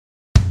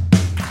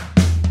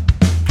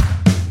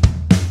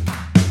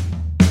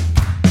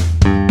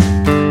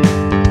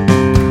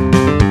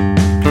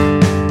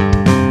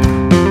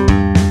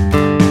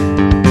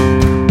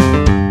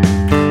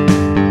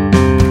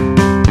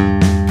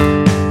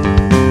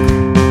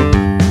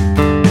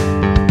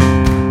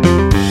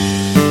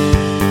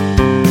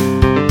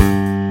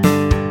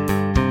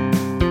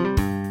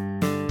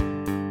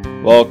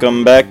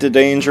Welcome back to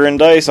Danger and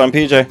Dice. I'm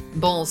PJ.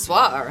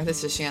 Bonsoir,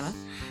 this is Shanna.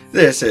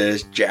 This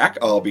is Jack.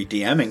 I'll be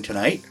DMing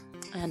tonight.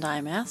 And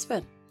I'm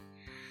Aspen.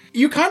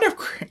 You kind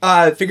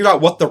of figured out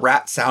what the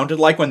rat sounded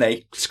like when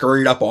they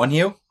scurried up on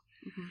you.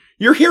 Mm-hmm.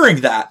 You're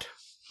hearing that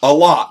a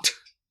lot.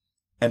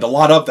 And a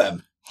lot of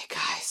them. Hey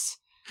guys,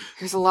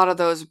 there's a lot of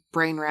those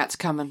brain rats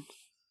coming.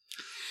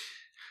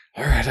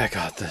 Alright, I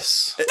got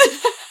this.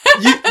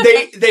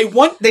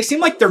 They seem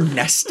like they're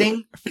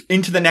nesting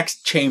into the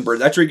next chamber.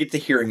 That's where you get the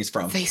hearings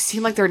from. They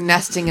seem like they're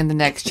nesting in the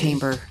next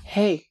chamber.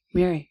 Hey,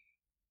 Miri.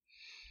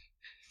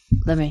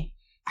 Let me.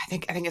 I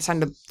think it's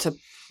time to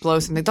blow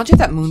something. Don't you have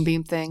that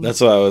moonbeam thing? That's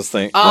what I was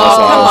thinking. Oh,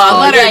 come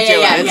on, let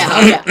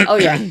her do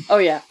it. Oh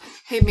yeah.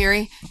 Hey,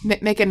 Miri,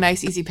 make a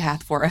nice, easy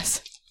path for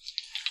us.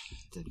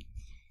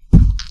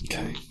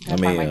 Okay. Let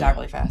me find my dog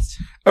really fast.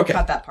 Okay.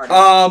 Cut that part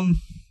out.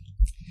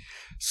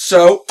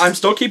 So, I'm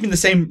still keeping the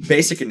same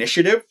basic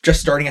initiative,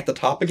 just starting at the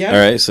top again.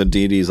 Alright, so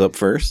Dee Dee's up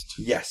first.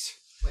 Yes.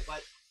 Wait,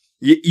 what?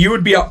 You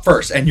would be up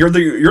first, and you're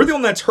the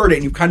one that's heard it,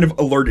 and you've kind of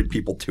alerted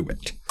people to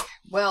it.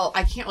 Well,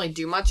 I can't really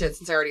do much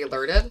since I already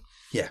alerted.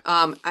 Yeah.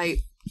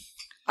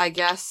 I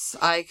guess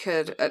I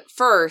could, at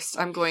first,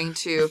 I'm going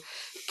to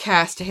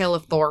cast Hail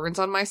of Thorns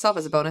on myself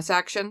as a bonus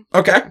action.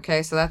 Okay.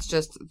 Okay, so that's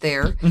just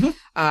there. Mm-hmm.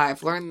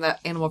 I've learned that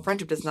animal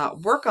friendship does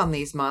not work on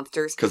these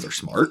monsters. Because they're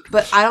smart.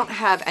 But I don't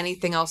have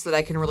anything else that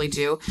I can really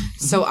do.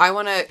 So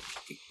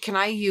can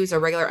I use a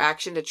regular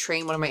action to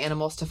train one of my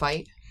animals to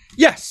fight?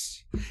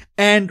 Yes.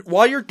 And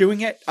while you're doing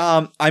it,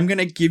 I'm going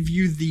to give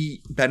you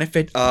the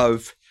benefit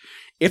of,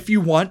 if you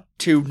want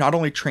to not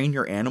only train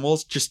your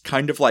animals, just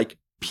kind of like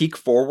peek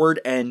forward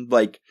and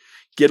like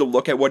get a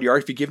look at what you are.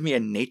 If you give me a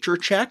nature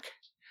check,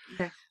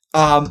 okay.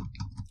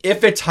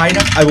 If it's high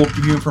enough, I will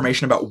give you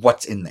information about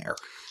what's in there.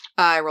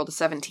 I rolled a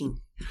 17.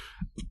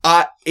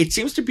 It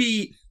seems to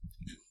be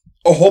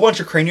a whole bunch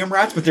of cranium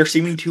rats, but they're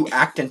seeming to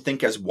act and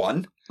think as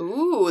one.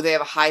 Ooh, they have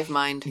a hive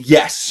mind.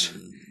 Yes.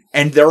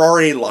 And there are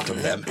a lot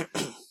of them.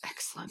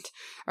 Excellent.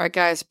 All right,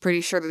 guys,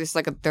 pretty sure that this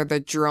is they're the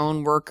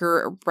drone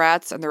worker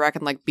rats, and they're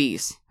acting like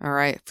bees. All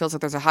right, feels like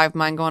there's a hive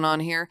mind going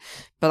on here,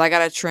 but I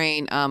gotta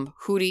train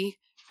Hootie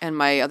and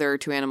my other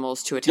two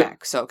animals to attack.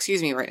 Yep. So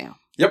excuse me right now.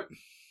 Yep.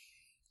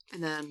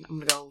 And then I'm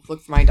gonna go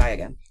look for my die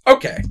again.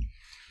 Okay.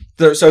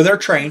 So they're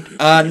trained.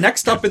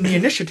 Next up in the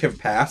initiative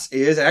pass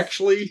is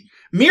actually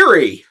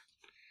Miri.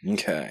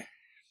 Okay.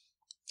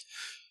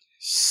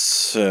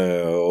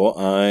 So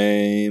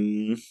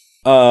I'm.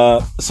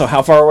 So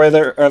how far away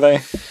are they?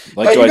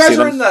 Like, do you I guys see are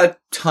them? in the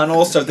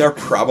tunnel, so they're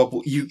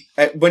probably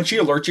when she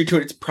alerts you to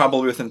it, it's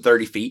probably within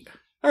 30 feet.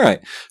 All right.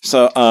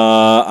 So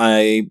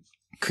I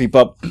creep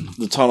up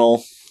the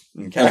tunnel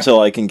until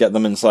I can get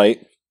them in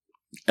sight,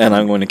 and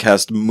I'm going to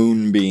cast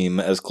Moonbeam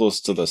as close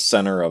to the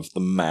center of the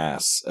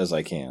mass as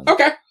I can.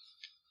 Okay.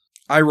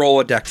 I roll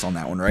a dex on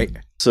that one, right?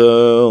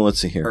 So let's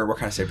see here. Or what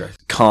kind of save dice?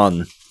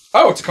 Con.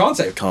 Oh, it's a con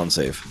save. Con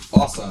save.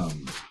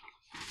 Awesome.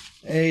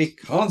 A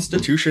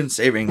Constitution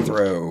saving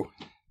throw.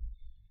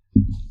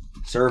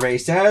 Survey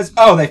says,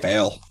 they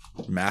fail.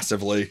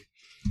 Massively.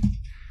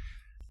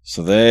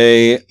 So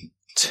they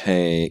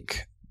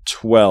take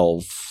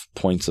 12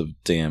 points of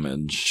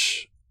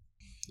damage.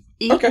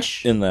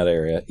 Each? In that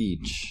area,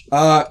 each.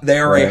 They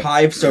are a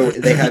hive, so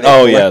they have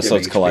so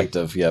it's HP.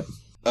 collective, yep.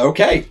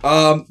 Okay,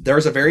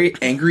 there's a very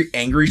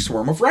angry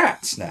swarm of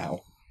rats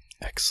now.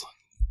 Excellent.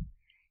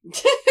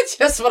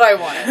 Just what I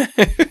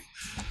wanted.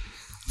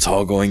 It's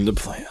all going to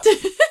plan.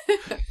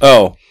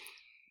 Oh.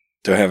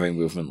 Do I have any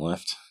movement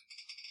left?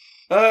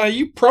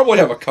 You probably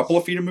have a couple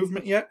of feet of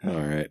movement yet.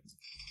 Alright.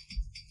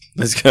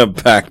 Let's go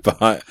back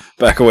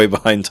away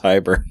behind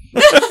Tiber.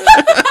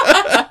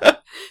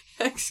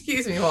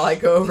 Excuse me while I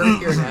go over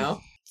here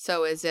now.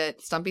 So is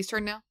it Stumpy's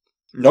turn now?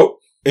 Nope.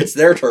 It's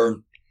their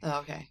turn. Oh,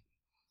 okay.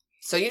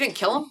 So you didn't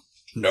kill him?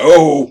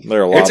 No.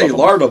 There are a lot it's of a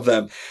lot of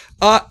them.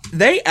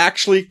 They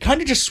actually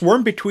kind of just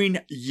swarm between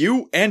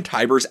you and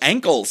Tiber's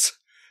ankles.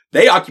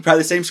 They occupy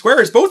the same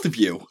square as both of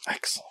you.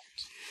 Excellent.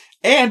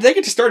 And they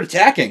get to start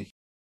attacking.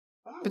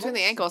 Between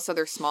the ankles, so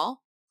they're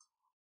small?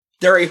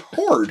 They're a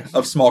horde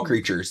of small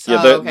creatures.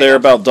 Yeah, they're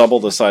about double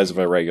the size of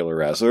a regular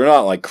rat, so they're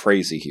not like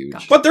crazy huge.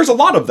 Gotcha. But there's a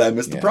lot of them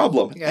is the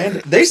problem. Okay. And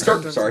they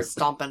start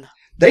stomping.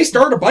 They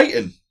start a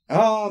biting.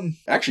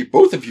 Actually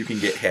both of you can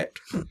get hit.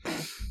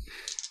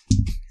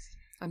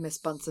 I miss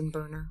Bunsen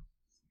burner.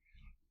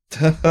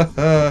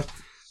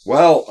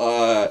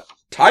 Well,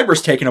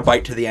 Tiber's taking a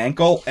bite to the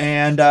ankle,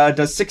 and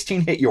does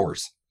 16 hit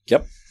yours?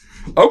 Yep.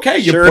 Okay,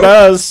 you sure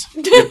does.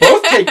 You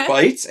both take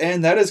bites,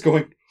 and that is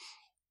going...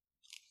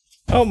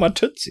 Oh, my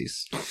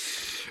tootsies.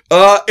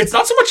 It's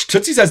not so much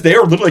tootsies as they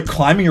are literally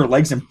climbing your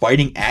legs and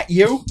biting at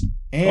you.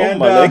 And,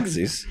 my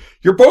legsies.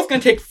 You're both going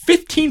to take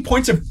 15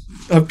 points of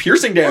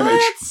piercing damage.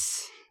 What?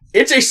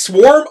 It's a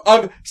swarm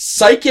of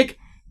psychic,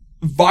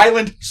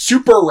 violent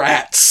super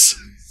rats.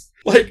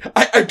 Like,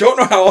 I don't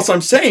know how else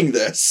I'm saying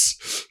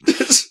this.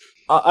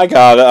 I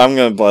got it. I'm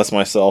going to bless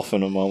myself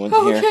in a moment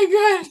here. Okay,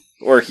 good.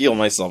 Or heal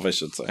myself, I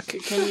should say.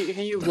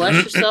 Can you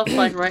bless yourself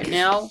like right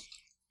now?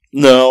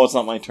 No, it's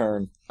not my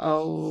turn.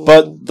 Oh.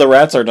 But the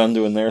rats are done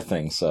doing their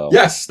thing, so...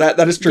 Yes, that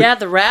is true. Yeah,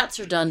 the rats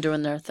are done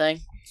doing their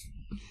thing.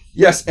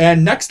 Yes,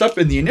 and next up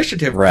in the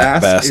initiative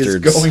Rat pass is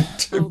bastards. going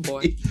to Oh,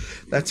 boy. be...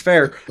 That's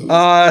fair.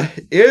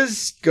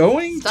 Is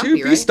going Stumpy, to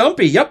be right?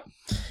 Stumpy, yep.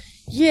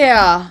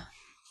 Yeah.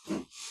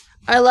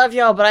 I love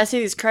y'all, but I see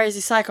these crazy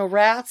psycho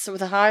rats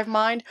with a hive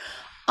mind.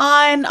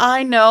 I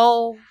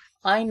know,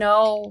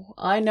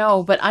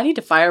 but I need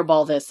to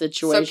fireball this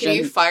situation. So can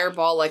you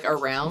fireball, like,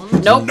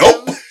 around? Nope.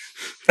 Nope.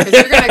 Because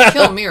you're going to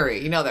kill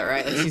Miri. You know that,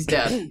 right? Like, she's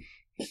dead.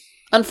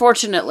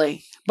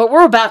 Unfortunately. But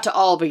we're about to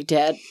all be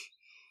dead.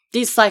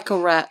 These psycho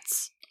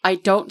rats. I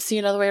don't see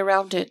another way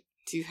around it.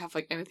 Do you have,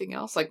 like, anything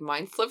else? Like,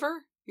 Mind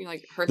Sliver? You,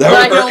 like, hurt That But would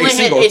I can hurt only a hit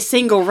single- a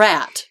single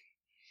rat.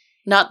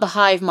 Not the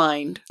hive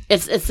mind.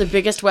 It's the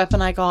biggest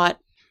weapon I got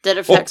that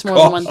affects more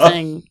than one God.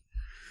 thing.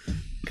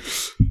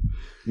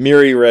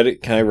 Miri, ready?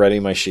 Can I ready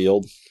my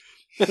shield?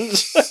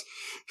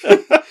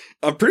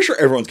 I'm pretty sure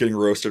everyone's getting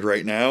roasted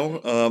right now.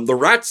 The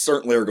rats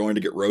certainly are going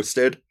to get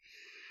roasted.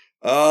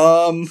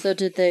 So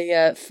did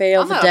they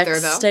fail I'm the not up there,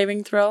 dex though.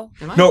 saving throw?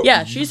 Am I? No.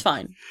 Yeah, she's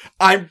fine.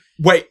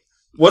 Wait,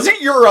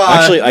 wasn't your,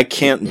 Actually, I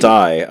can't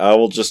die. I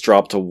will just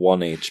drop to 1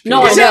 HP.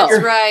 No, I Is know. it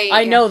your- Right.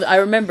 I know that. I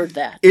remembered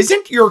that.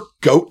 isn't your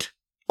goat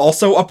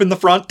also up in the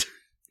front?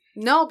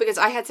 No, because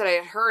I had said I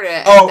had heard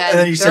it. Oh, then and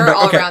then you said they're back-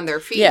 all okay. around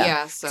their feet. Yeah.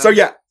 Yeah. So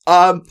yeah,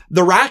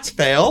 the rats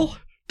fail,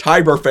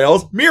 Tiber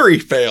fails, Miri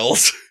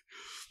fails.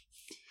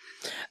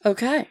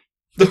 Okay.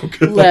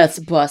 Okay. Let's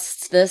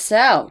bust this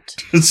out.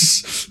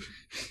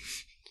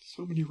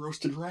 So many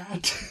roasted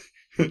rat.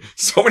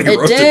 So many A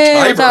roasted day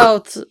Tiber.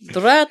 without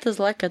the rat is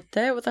like a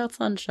day without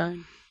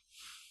sunshine.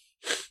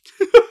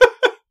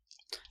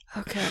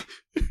 Okay.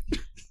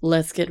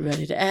 Let's get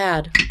ready to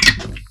add.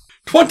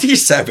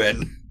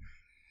 27.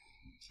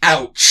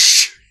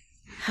 Ouch.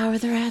 How are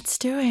the rats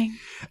doing?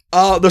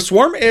 The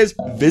swarm is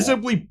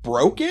visibly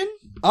broken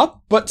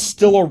up, but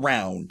still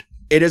around.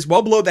 It is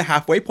well below the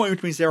halfway point,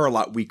 which means they're a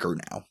lot weaker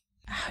now.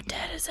 How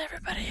dead is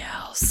everybody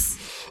else?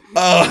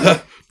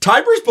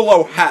 Tiber's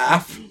below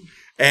half,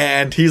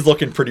 and he's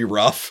looking pretty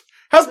rough.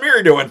 How's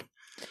Miri doing?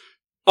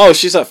 Oh,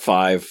 she's at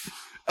 5.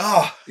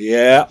 Oh,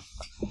 Yeah.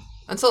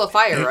 until the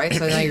fire, right?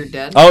 So now you're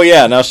dead. Oh,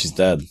 yeah, now she's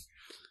dead.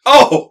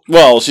 oh.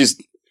 Well, she's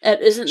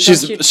Isn't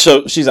she's don't you-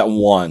 so she's at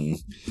 1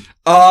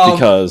 Um,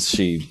 because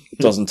she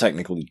doesn't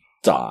technically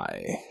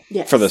die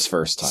Yes. for this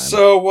first time.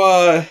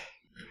 So,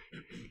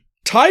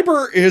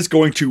 Tiber is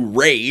going to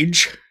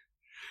rage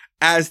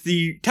as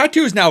the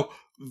tattoos now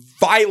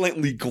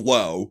violently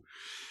glow.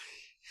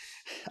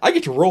 I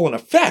get to roll an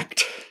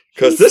effect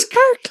because this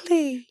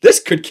sparkly.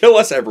 could kill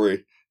us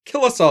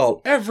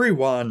all,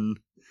 everyone.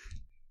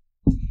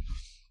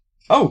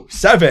 Oh,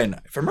 7.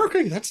 If I'm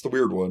correct, that's the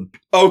weird one.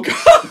 Oh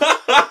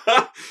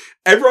god,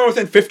 everyone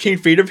within 15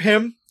 feet of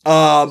him.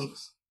 Oh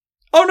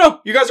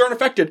no, you guys aren't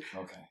affected.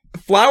 Okay.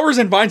 Flowers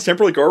and vines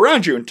temporarily grow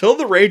around you. Until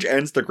the rage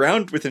ends, the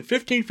ground within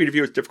 15 feet of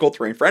you is difficult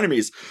terrain for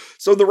enemies.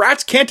 So the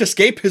rats can't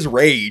escape his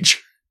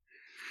rage.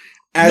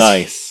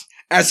 Nice.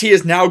 As he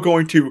is now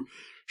going to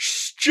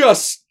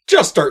just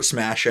start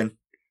smashing.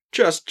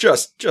 Just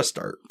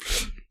start.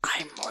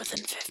 I'm more than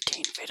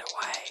 15 feet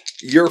away.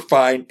 You're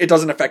fine. It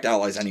doesn't affect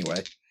allies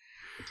anyway.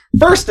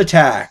 First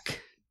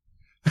attack.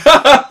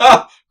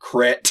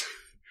 Crit.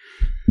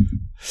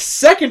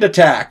 Second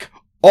attack.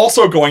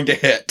 Also going to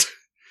hit.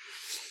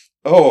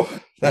 Oh,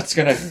 that's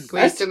gonna... Can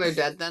we assume they're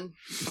dead then?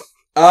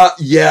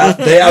 Yeah,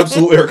 they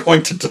absolutely are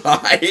going to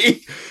die.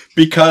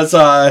 Because,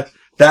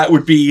 that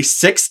would be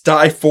 6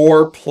 die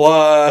 4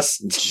 plus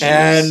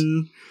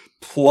 10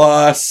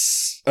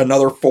 plus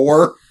another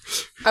 4.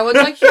 I would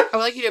like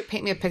you to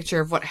paint me a picture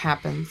of what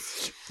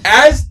happens.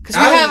 Because we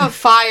have a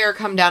fire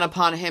come down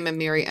upon him and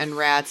Miri and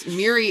rats.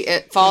 Miri,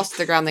 it falls to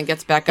the ground, then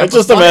gets back up. I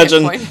just with one hit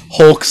imagine point.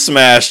 Hulk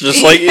smash,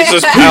 just like he's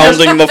just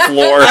pounding the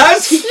floor.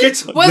 As he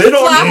gets With lit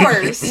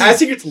flowers. on, as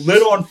he gets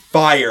lit on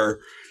fire,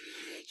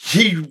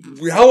 he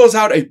yells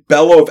out a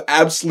bellow of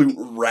absolute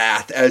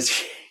wrath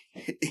as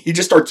he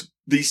just starts.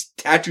 These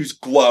tattoos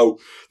glow.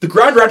 The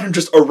ground around him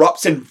just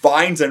erupts in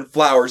vines and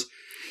flowers.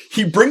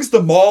 He brings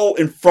them all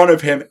in front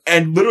of him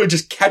and literally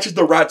just catches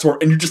the rat swarm,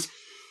 and you just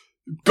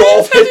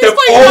golf hit them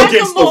It's like all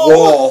against the whack-a-mole.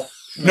 wall.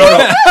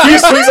 No. He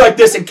swings like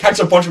this and catches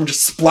a bunch of them and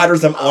just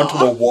splatters them onto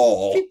the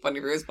wall. Funny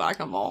for his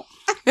whack-a-mole.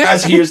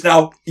 As he is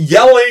now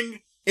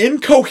yelling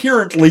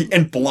incoherently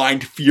in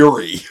blind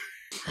fury.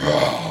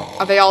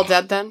 Are they all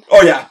dead then?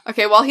 Oh yeah.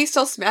 Okay, while he's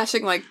still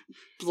smashing like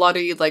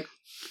bloody like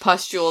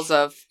pustules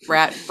of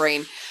rat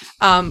brain,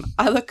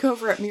 I look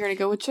over at Miri and I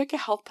go, "Would you like a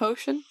health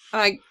potion?"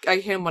 And I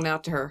hand one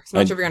out to her. So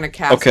I'm not sure if you're gonna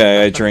cast. Okay,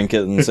 it, I but- drink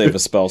it and save a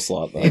spell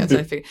slot Yeah, then. that's what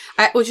I figured.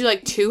 Would you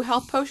like 2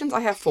 health potions? I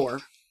have 4.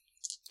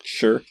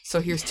 Sure. So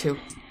here's 2.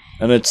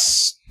 And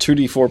it's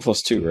 2d4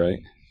 plus 2, right?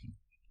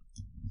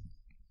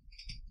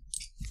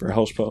 For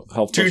health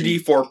potion?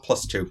 2d4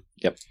 plus 2.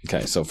 Yep.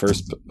 Okay, so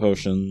first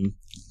potion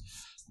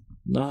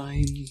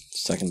 9,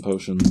 second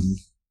potion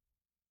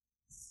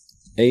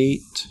 8,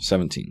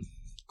 17.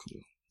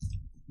 Cool.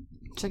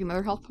 Check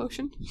another health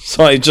potion.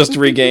 So I just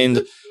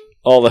regained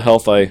all the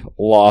health I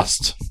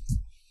lost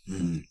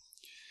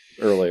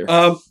earlier.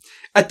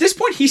 At this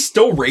point, he's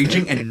still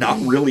raging and not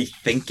really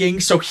thinking,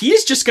 so he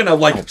is just gonna,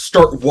 like,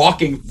 start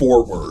walking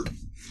forward.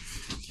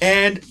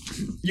 And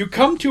you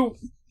come to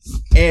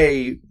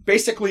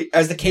basically,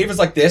 as the cave is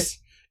like this,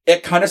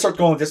 it kind of starts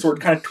going like this, where it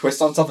kind of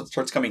twists on stuff and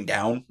starts coming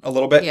down a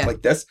little bit,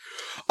 like this.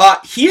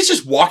 He is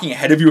just walking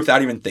ahead of you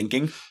without even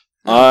thinking.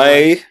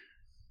 I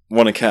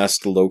want to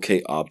cast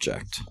Locate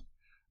Object.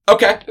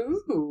 Okay.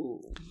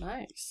 Ooh,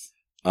 nice.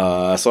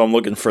 So I'm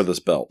looking for this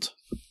belt.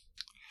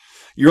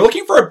 You're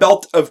looking for a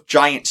belt of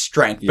giant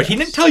strength, but he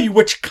didn't tell you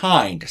which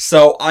kind.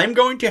 So I'm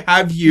going to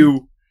have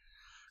you,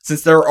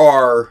 since there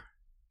are,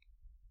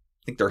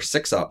 I think there are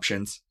 6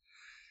 options,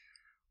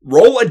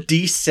 roll a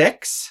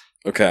d6.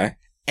 Okay.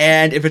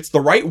 And if it's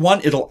the right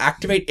one, it'll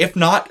activate. If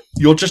not,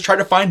 you'll just try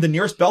to find the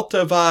nearest belt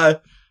of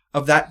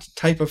that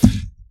type of...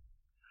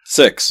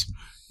 6.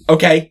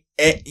 Okay.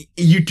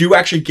 You do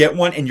actually get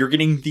one, and you're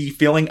getting the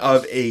feeling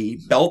of a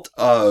belt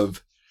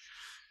of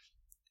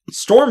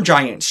storm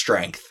giant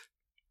strength.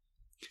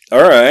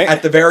 All right.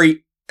 At the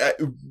very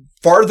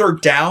farther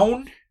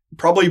down,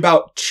 probably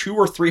about 200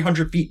 or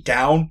 300 feet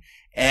down,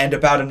 and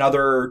about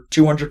another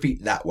 200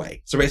 feet that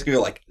way. So basically,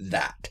 like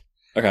that.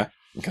 Okay.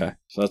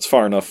 So that's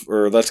far enough,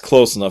 or that's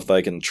close enough that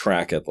I can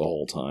track it the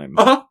whole time.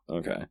 Uh-huh.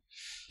 Okay.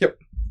 Yep.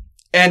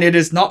 And it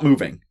is not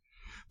moving.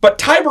 But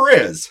Tiber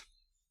is.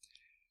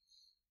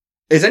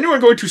 Is anyone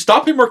going to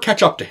stop him or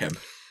catch up to him?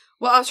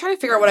 Well, I was trying to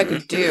figure out what I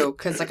could do,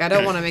 because I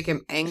don't want to make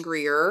him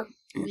angrier.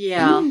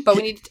 Yeah. But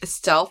we need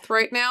stealth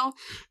right now.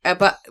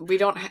 But we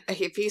don't...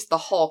 If he's the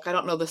Hulk, I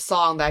don't know the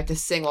song that I have to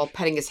sing while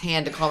petting his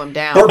hand to calm him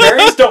down.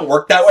 Barbarians don't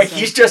work that way.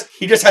 He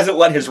just hasn't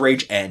let his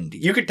rage end.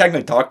 You could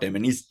technically talk to him,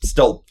 and he's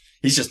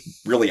just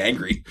really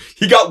angry.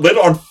 He got lit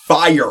on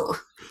fire.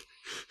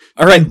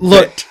 All right,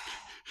 look,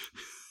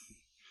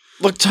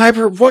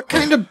 Tiber, what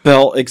kind of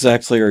belt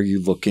exactly are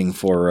you looking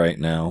for right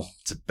now?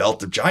 It's a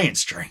belt of giant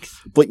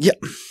strength. But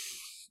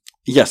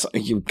yes,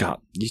 you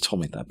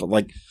told me that, but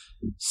like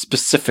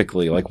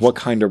specifically, like what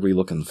kind are we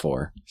looking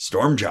for?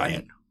 Storm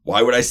giant.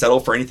 Why would I settle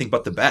for anything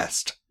but the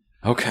best?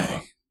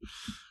 Okay.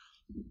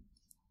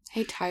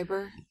 Hey,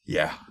 Tiber.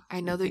 Yeah.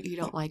 I know that you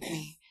don't like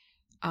me,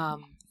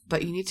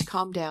 but you need to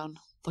calm down.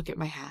 Look at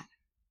my hat.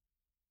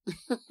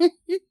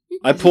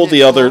 I pull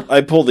the other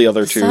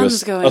two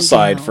sun's going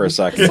aside down. for a The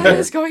second. sun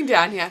is going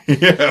down, yeah.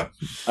 Yeah.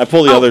 I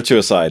pull the other two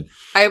aside.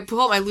 I pull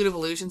out my Lute of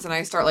Illusions and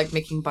I start like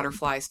making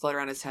butterflies float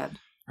around his head.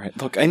 All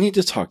right, look, I need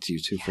to talk to you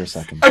two for a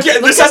second. Okay,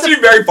 this has to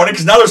be very funny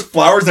because now there's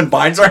flowers and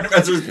vines around him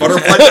as there's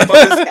butterflies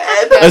above his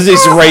head. As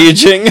he's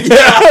raging.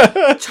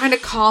 Yeah. Trying to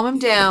calm him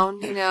down,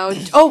 you know.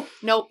 Oh,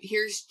 no,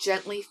 here's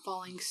gently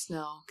falling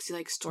snow. Because he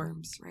likes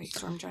storms, right?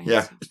 Storm giants.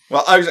 Yeah.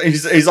 Well,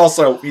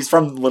 he's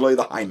from literally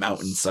the high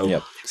mountains, so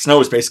Yep.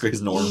 snow is basically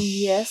his norm.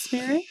 Yes,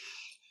 Mary?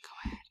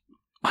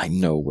 I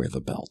know where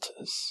the belt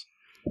is.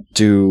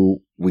 Do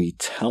we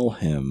tell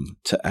him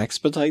to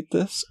expedite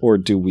this, or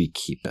do we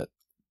keep it?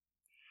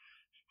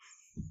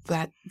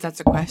 That's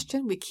a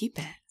question. We keep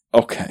it.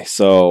 Okay,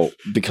 so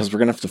because we're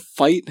gonna have to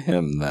fight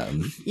him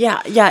then,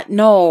 Yeah,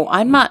 no,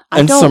 I'm not. I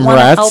and don't some wanna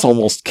rats help.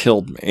 almost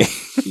killed me.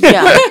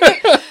 Yeah.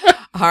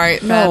 All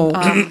right, No.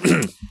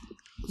 then.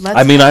 Let's.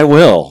 I mean, I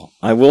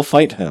will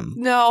fight him.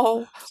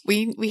 no,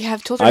 we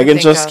have children. I to can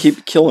think just of.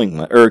 keep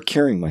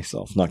curing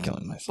myself, not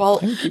killing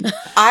myself. Well,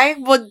 I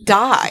would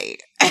die,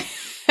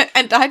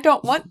 and I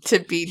don't want to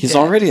be. He's dead.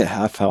 already at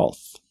half health.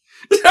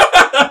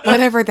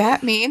 Whatever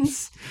that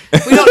means.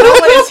 We don't know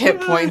what his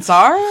hit points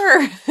are.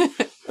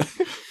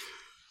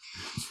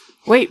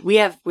 Wait, we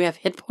have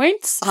hit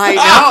points? I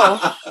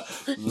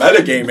know.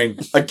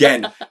 Metagaming.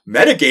 Again,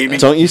 metagaming.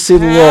 Don't you see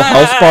the little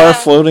health bar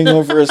floating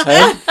over his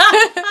head?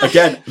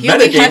 Again, You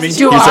only have metagaming. He's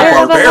to- a Do I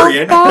have a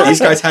barbarian. health bar? These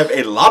guys have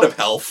a lot of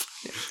health.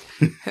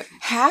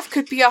 Half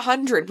could be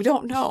 100. We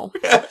don't know.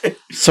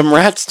 Some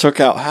rats took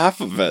out half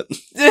of it.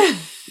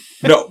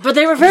 No. But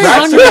they were very Rats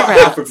hungry took out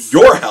half rats. of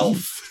your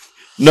health.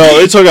 No,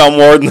 they took out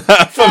more than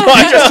half of I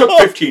mine. just took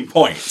 15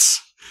 points.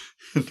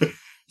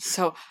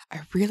 So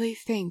I really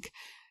think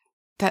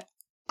that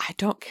I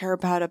don't care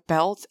about a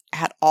belt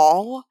at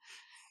all,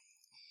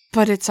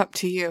 but it's up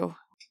to you.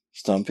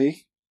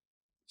 Stumpy,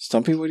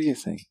 what do you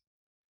think?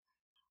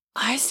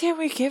 I say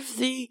we give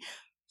the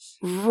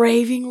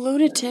raving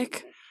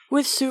lunatic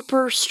with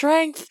super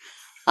strength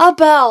a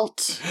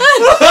belt.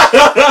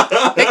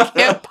 It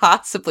can't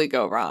possibly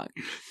go wrong.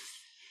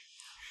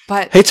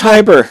 But Hey,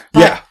 Tiber.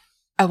 Yeah.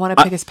 I want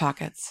to pick his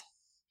pockets.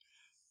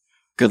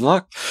 Good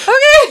luck.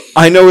 Okay.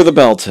 I know where the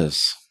belt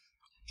is.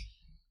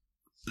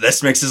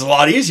 This makes this a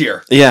lot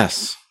easier.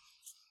 Yes.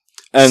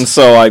 And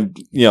so I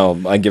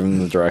give him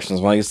the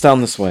directions. Well, it's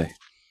down this way.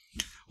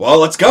 Well,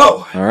 let's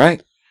go. All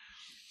right.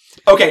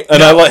 Okay.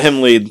 And I let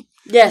him lead.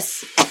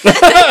 Yes. He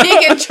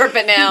can trip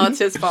it now. It's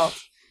his fault.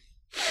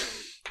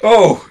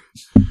 Oh.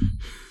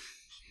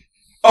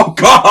 Oh,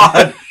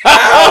 God.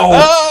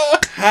 How?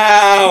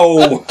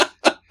 How?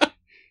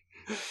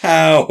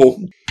 How?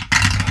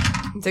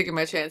 I'm taking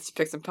my chance to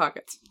pick some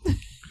pockets.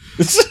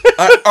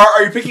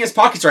 Are you picking his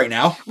pockets right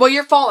now? Well,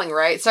 you're falling,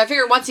 right? So I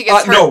figure once he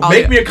gets hurt, No, I'll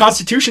make do me a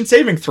Constitution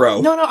saving throw.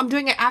 it. No, I'm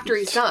doing it after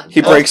he's done.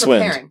 He I was breaks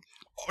wind. preparing.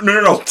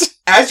 No.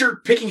 As you're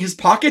picking his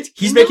pockets,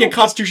 he's making a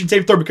Constitution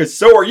saving throw because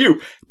so are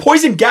you.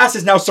 Poison gas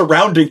is now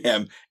surrounding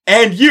him.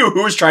 And you,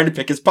 who is trying to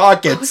pick his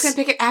pockets. I was going to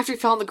pick it after he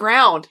fell on the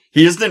ground.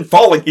 He isn't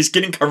falling, he's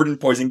getting covered in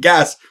poison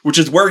gas, which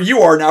is where you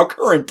are now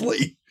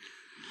currently.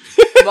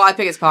 Well, I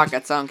pick his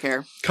pockets. I don't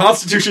care.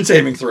 Constitution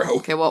saving throw.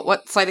 Okay, well,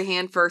 what sleight of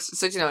hand first?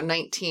 So,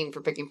 19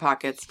 for picking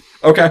pockets.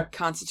 Okay.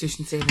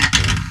 Constitution saving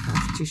throw.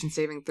 Constitution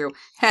saving throw.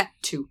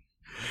 2.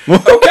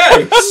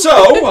 Okay,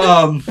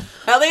 so,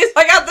 At least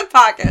I got the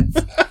pockets.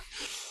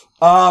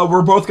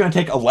 we're both going to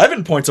take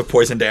 11 points of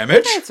poison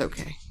damage. That's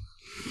okay.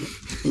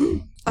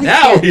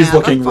 Now he's I'm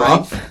looking fine.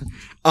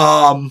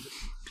 rough.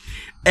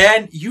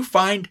 And you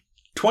find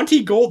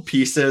 20 gold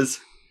pieces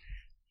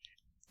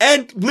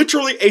and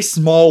literally a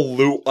small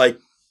loot, like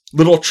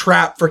little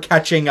trap for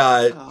catching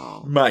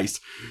Oh. mice.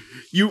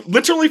 You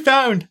literally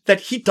found that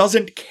he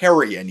doesn't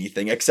carry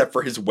anything except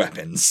for his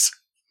weapons.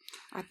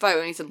 I thought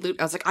when he said loot,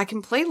 I was like, I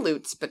can play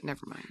loots, but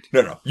never mind.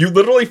 No. You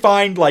literally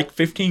find like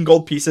 15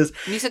 gold pieces.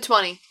 And you said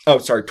 20. Oh,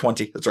 sorry,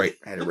 20. That's right.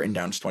 I had it written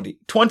down as 20.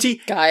 20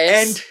 Guys.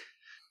 and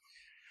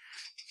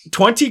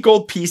 20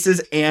 gold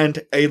pieces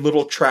and a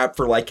little trap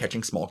for like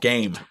catching small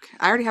game. Okay.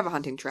 I already have a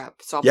hunting trap,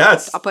 so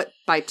I'll put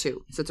by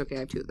 2. So it's okay, I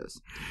have 2 of those.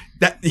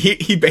 That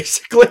he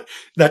basically,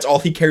 that's all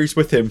he carries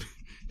with him.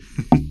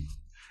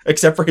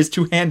 Except for his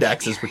 2 hand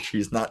axes, which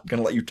he's not going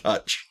to let you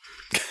touch.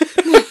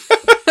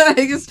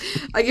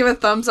 I give a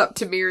thumbs up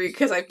to Miri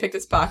because I picked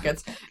his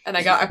pockets, and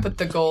I put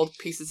the gold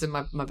pieces in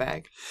my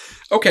bag.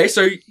 Okay,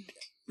 so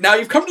now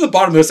you've come to the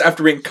bottom of this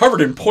after being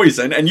covered in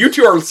poison, and you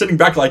two are sitting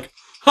back like,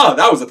 huh,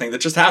 that was a thing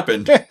that just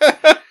happened.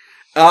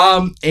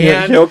 And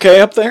You okay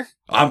up there?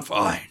 I'm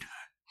fine.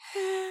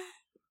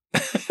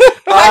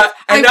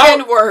 I've now,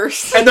 been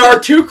worse. and there are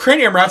 2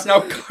 cranium rats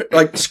now,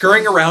 like,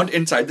 scurrying around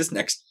inside this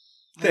next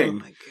Oh thing.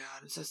 my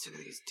god, I'm so sick of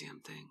these damn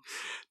things.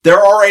 There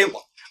are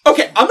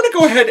Okay, I'm gonna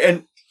go ahead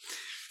and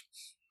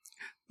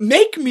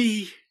make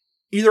me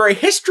either a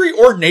history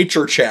or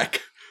nature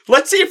check.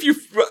 Let's see if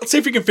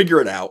you can figure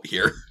it out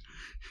here.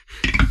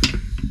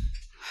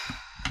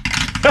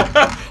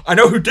 I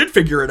know who did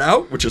figure it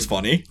out, which is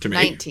funny to me.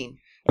 19.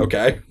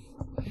 Okay.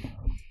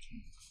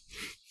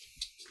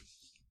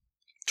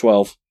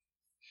 12.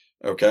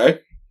 Okay.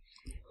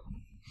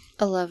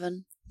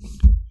 11.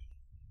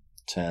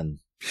 10.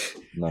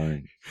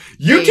 9.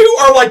 You two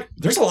are like,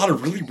 there's a lot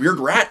of really weird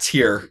rats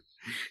here.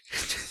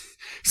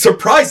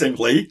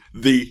 Surprisingly,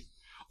 the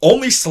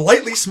only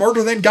slightly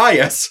smarter than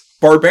Gaius,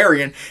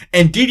 Barbarian,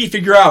 and Didi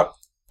figure out,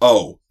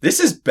 oh, this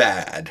is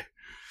bad.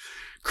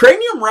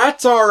 Cranium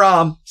rats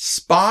are,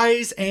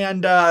 spies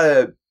and,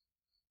 I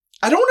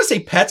don't want to say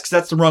pets because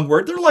that's the wrong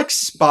word. They're like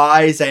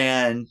spies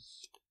and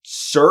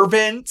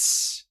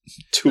servants.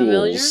 Tools.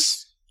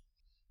 Familiars?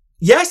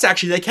 Yes,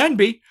 actually, they can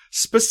be.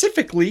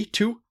 Specifically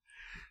to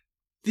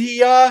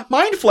the,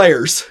 mind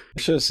flayers.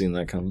 I should have seen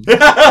that coming.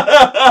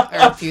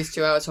 I refused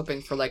to. I was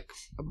hoping for like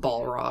a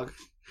Balrog.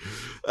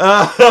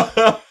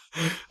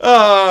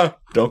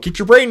 Don't get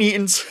your brain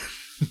eaten.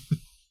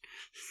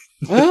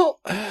 Well,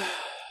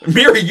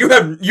 Miri, you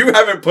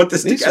haven't put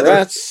this these together.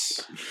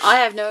 rats. I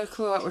have no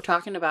clue what we're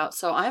talking about,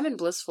 so I'm in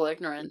blissful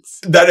ignorance.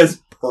 That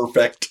is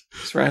perfect.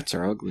 These rats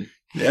are ugly.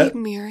 Yeah. Hey,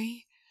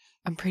 Miri,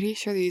 I'm pretty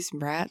sure these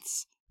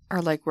rats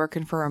are like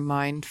working for a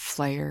mind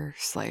flayer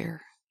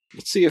slayer.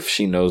 Let's see if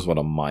she knows what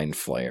a mind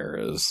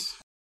flayer is.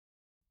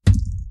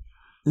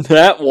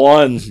 That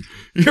one.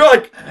 You're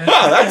like,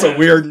 huh, that's a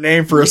weird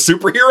name for a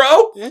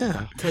superhero.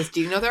 Yeah. Does do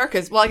you know there?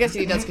 Well, I guess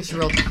he does because she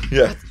rolled.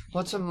 Yeah.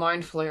 What's a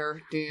mind flayer,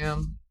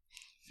 DM?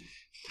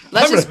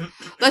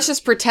 Let's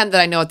just pretend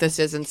that I know what this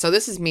is, and so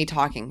this is me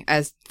talking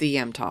as the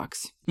DM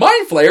talks.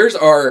 Mind flayers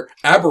are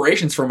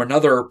aberrations from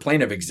another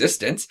plane of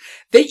existence.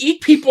 They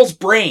eat people's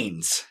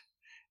brains.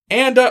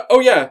 And,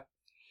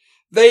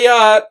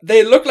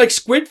 they look like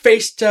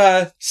squid-faced,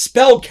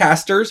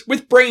 spellcasters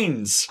with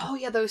brains. Oh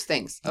yeah, those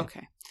things.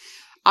 Okay,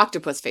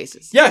 octopus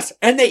faces. Yes,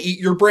 and they eat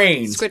your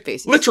brains. Squid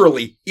faces.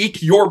 Literally,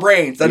 eat your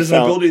brains. That is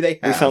an ability they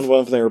have. We found one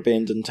of their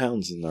abandoned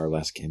towns in our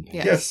last campaign.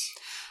 Yeah. Yes.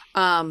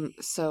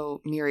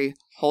 So Miri,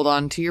 hold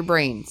on to your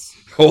brains.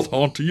 Hold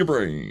on to your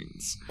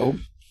brains. Oh,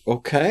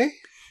 okay.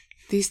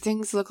 These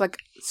things look like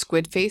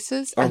squid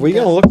faces. Are and we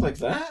going to look like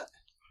that?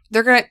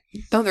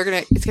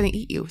 it's gonna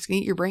eat you. It's gonna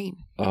eat your brain.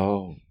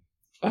 Oh.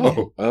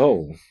 Oh.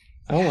 Oh.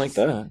 I don't like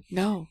that.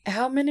 No.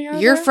 How many are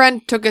Your there?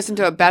 friend took us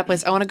into a bad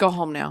place. I want to go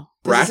home now.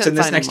 Rats isn't in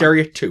this fun next anymore.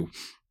 area, too.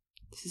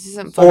 This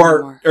isn't fun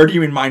anymore. Or do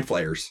you mean mind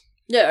flayers?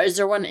 Yeah, is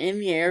there one in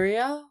the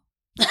area?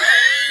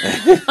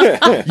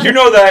 You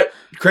know that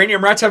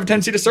cranium rats have a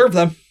tendency to serve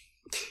them.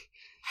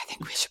 I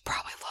think we should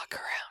probably look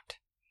around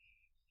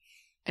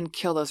and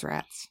kill those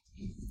rats.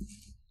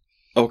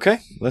 Okay,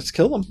 let's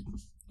kill them.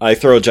 I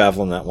throw a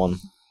javelin at one.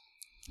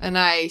 And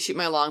I shoot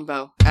my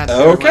longbow at the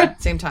Okay. other one.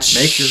 Same time.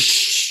 Make your...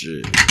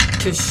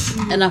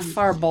 And a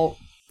firebolt.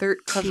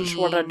 13 That's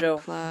what I do.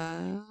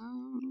 plus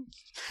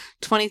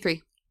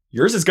 23.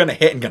 Yours is gonna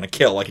hit and gonna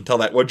kill. I can tell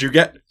that. What'd you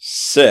get?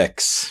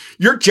 6.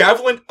 Your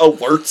javelin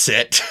alerts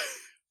it.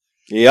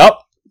 Yep.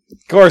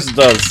 Of course it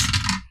does.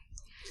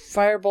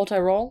 Firebolt I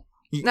roll?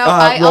 No,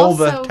 I roll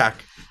the also- attack.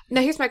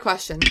 Now, here's my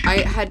question.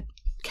 I had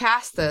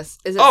cast this.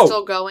 Is it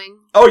still going?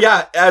 Oh,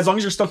 yeah. As long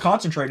as you're still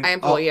concentrating. I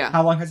am full, yeah.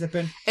 How long has it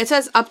been? It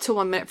says up to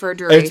 1 minute for a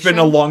duration. It's been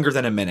longer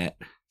than a minute.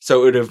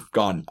 So it would have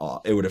gone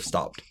off. It would have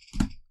stopped.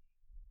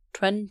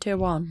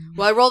 21.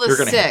 Well, I rolled a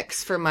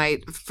 6 for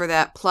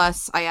that.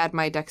 Plus, I add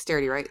my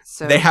dexterity, right?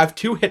 So they have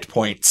 2 hit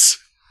points.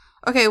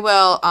 Okay,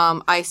 well,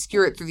 I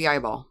skewer it through the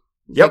eyeball.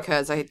 Yep.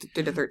 Because I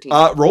did a 13.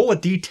 Roll a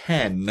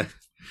d10.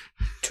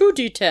 2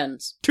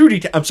 d10s. 2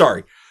 d10. I'm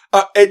sorry.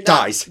 It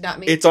dies. Not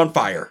me. It's on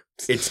fire.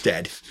 It's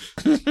dead.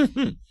 All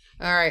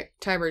right,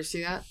 Tiber, you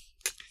see that?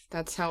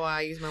 That's how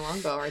I use my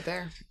longbow right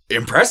there.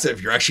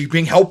 Impressive. You're actually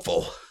being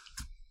helpful.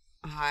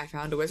 I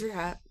found a wizard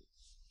hat.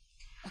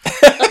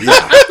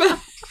 Yeah.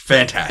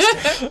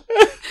 Fantastic.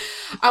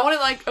 I would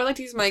like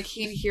to use my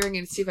keen hearing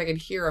and see if I can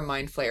hear a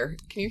mind flare.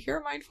 Can you hear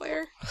a mind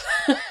flare?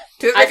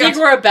 I think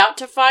we're about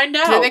to find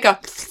out. Do they make a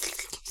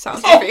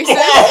sound in faces?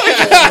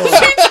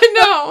 I need to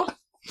know.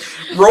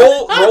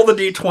 Roll the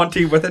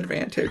d20 with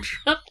advantage.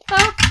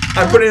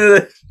 I'm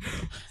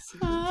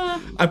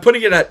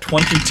putting it at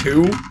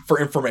 22 for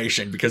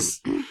information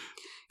because You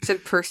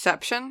said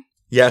perception?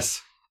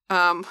 yes.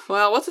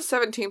 Well, what's a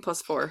 17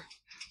 plus 4?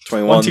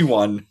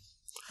 21.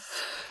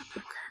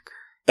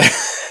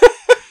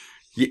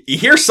 You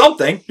hear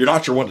something. You're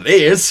not sure what it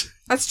is.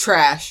 That's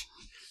trash.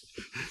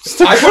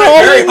 I put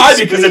it very high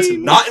because it's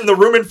not in the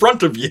room in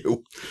front of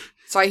you.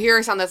 So I hear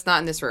a sound that's not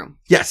in this room.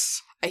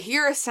 Yes. I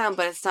hear a sound,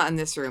 but it's not in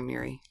this room,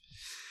 Miri.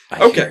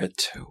 I hear it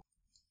too.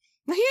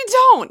 No, you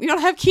don't. You don't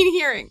have keen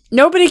hearing.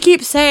 Nobody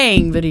keeps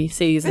saying that he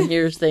sees and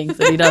hears things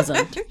that he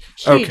doesn't.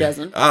 She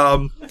doesn't.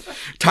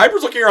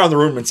 Tiber's looking around the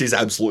room and sees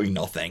absolutely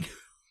nothing.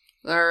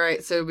 All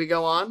right, so we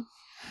go on.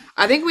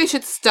 I think we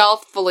should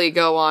stealthily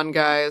go on,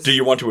 guys. Do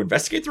you want to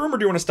investigate the room or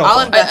do you want to stealth I'll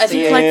on?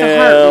 investigate. I think, like the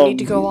heart, we need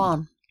to go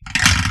on.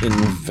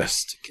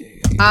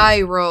 Investigate.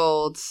 I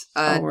rolled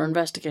We're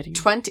investigating.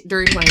 20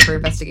 for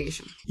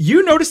investigation.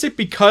 You notice it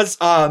because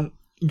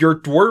your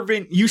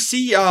dwarven, you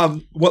see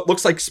what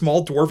looks like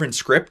small dwarven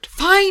script.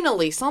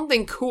 Finally,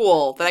 something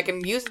cool that I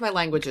can use in my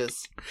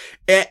languages.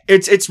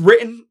 It's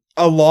written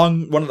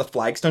along one of the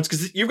flagstones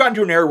because you've gotten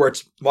to an area where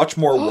it's much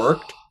more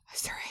worked.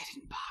 Is there a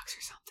hidden box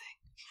or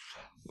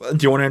something?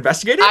 Do you want to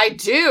investigate it? I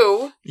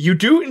do. You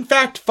do, in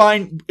fact,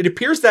 find it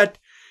appears that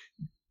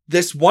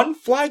this one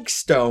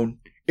flagstone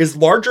is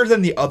larger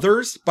than the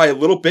others by a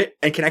little bit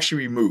and can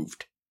actually be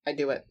moved. I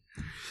do it.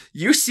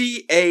 You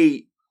see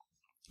a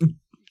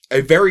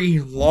very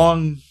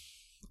long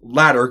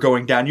ladder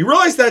going down. You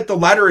realize that the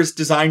ladder is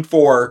designed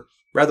for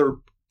rather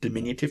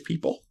diminutive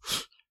people,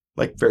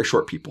 like very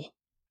short people.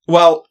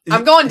 Well,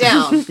 I'm going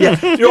down. Yeah,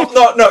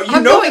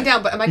 I'm going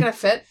down, but am I going to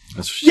fit?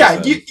 Yeah,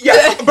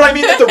 but I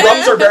mean that the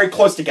rungs are very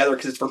close together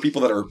because it's for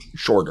people that are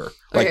shorter.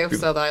 Okay,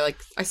 so that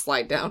I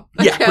slide down.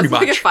 Yeah, pretty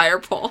much. Like a fire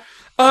pole.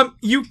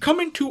 You come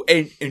into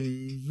an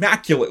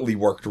immaculately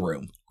worked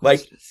room,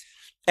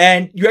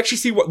 and you actually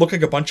see what look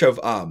like a bunch of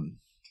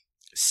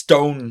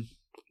stone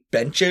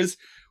benches.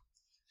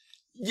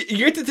 You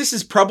get that this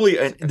is probably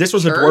this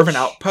was a dwarven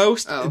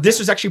outpost. Oh, okay. This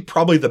was actually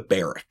probably the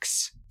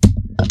barracks.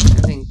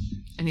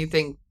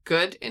 Anything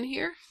good in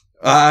here?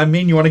 I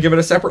mean, you want to give it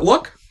a separate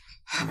look?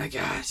 Oh my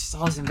gosh, it's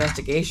all this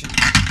investigation.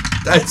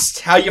 That's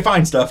how you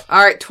find stuff.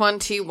 All right,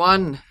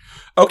 21.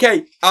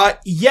 Okay,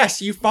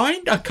 yes, you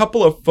find a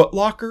couple of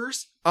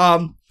footlockers.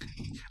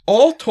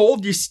 All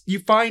told, you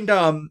find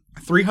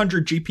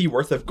 300 GP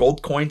worth of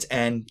gold coins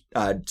and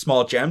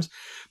small gems.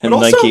 And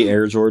also, Nike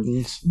Air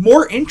Jordans.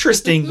 More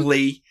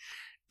interestingly,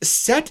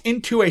 set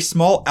into a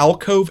small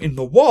alcove in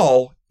the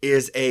wall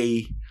is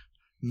a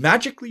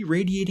magically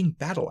radiating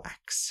battle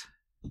axe.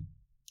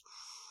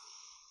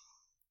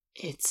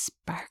 It's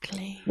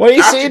sparkly. What do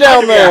you see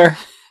down there?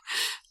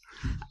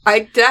 I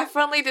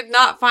definitely did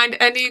not find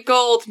any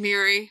gold,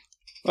 Miri.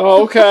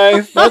 Oh,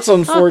 okay. That's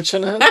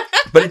unfortunate.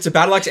 But it's a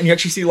battle axe, and you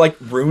actually see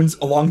runes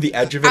along the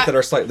edge of it that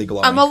are slightly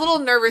glowing. I'm a little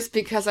nervous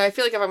because I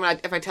feel like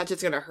if I touch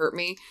it's gonna hurt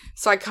me.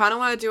 So I kind of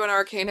want to do an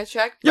Arcana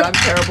check, but I'm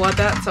terrible at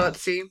that. So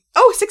let's see.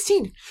 Oh,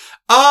 16.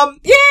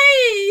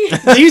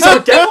 Yay! These are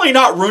definitely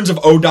not runes of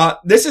Odot.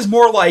 This is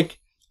more like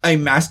a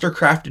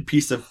master-crafted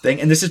piece of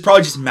thing, and this is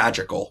probably just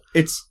magical.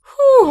 It's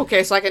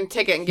okay, so I can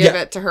take it and give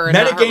it to her and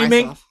not hurt metagaming.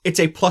 myself. It's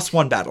a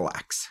 +1 battle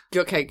axe.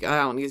 Okay,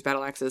 I don't use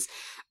battle axes.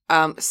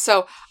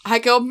 So I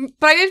go,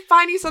 but I did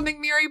find you something,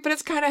 Miri, but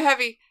it's kind of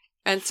heavy.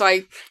 And so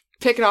I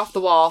pick it off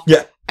the wall.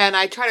 Yeah. And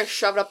I try to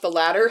shove it up the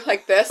ladder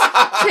like this.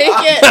 Take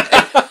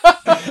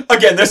it.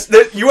 Again,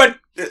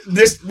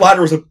 this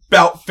ladder was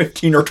about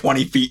 15 or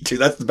 20 feet too.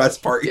 That's the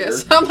best part here.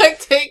 Yes, I'm like,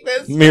 take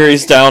this.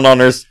 Miri's down on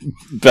her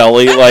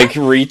belly,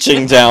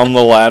 reaching down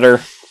the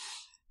ladder.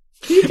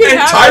 And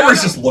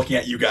Tiber's just looking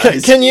at you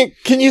guys. Can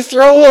you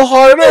throw a little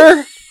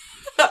harder?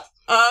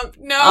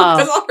 No,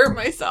 because I'll hurt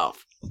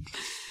myself.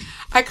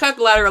 I climb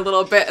the ladder a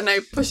little bit and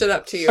I push it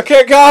up to you.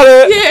 Okay, got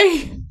it.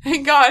 Yay!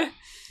 Thank God.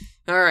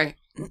 All right.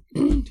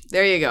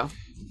 There you go.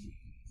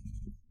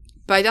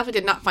 But I definitely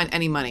did not find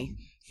any money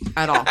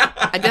at all.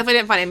 I definitely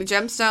didn't find any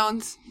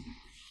gemstones.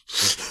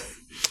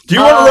 Do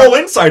you want to roll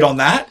insight on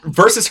that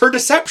versus her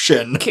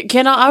deception?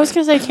 Can I was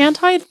going to say,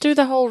 can't I do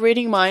the whole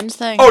reading minds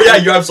thing? Oh, yeah,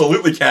 you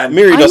absolutely can.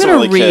 Miri I'm doesn't going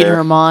really to read care.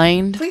 her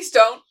mind. Please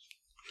don't.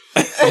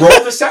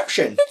 Roll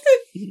deception.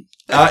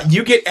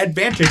 You get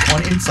advantage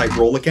on insight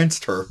roll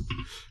against her.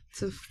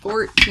 So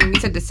 14. You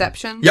said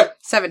deception? Yep.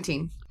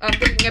 17. I'm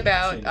thinking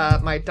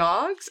about my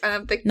dogs, and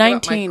I'm thinking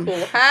 19. about my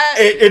cool hat.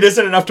 It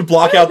isn't enough to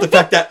block out the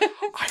fact that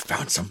I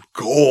found some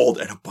gold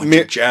and a bunch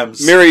of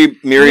gems. Miri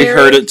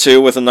heard it too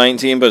with a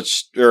 19, but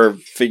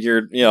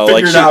figured,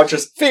 Figured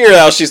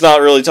out she's not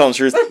really telling the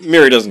truth.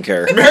 Miri doesn't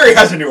care. Mary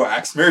has a new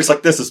axe. Mary's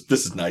like, this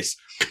is nice.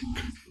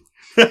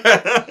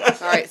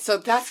 Alright, so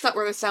that's not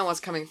where the sound was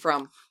coming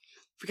from.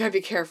 We gotta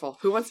be careful.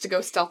 Who wants to go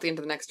stealthy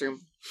into the next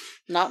room?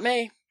 Not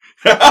me.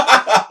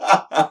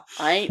 I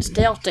ain't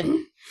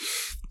stealthy.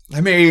 I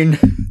mean,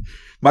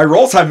 my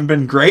rolls haven't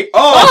been great.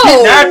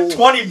 Oh, nat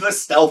 20 the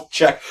stealth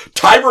check.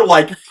 Timer,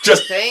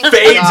 just Thank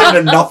fades God.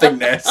 into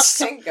nothingness.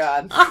 Thank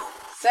God.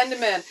 Send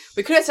him in.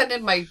 We could have sent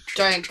in my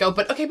giant goat,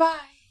 but okay, bye.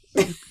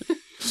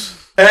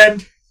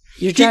 And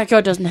Your giant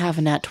goat doesn't have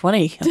a nat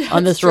 20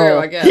 on this True,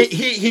 roll. I guess.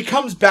 he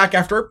comes back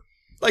after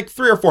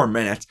 3 or 4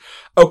 minutes.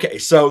 Okay,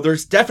 so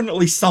there's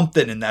definitely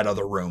something in that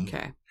other room.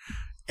 Okay.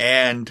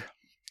 And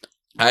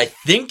I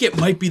think it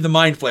might be the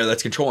mind flare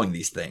that's controlling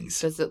these things.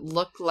 Does it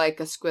look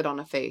like a squid on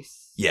a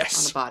face?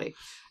 Yes. On a body?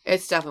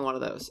 It's definitely one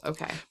of those.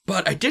 Okay.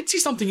 But I did see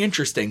something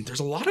interesting. There's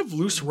a lot of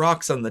loose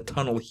rocks on the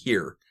tunnel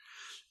here.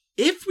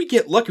 If we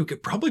get lucky, we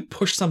could probably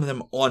push some of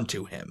them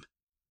onto him.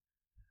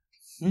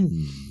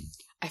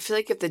 I feel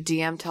like if the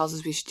DM tells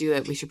us we should do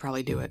it, we should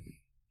probably do it.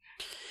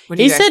 What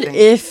do He you guys said think?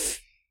 if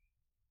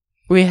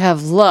we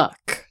have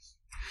luck.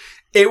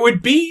 It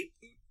would be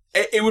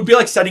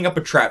like setting up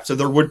a trap, so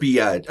there would be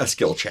a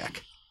skill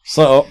check.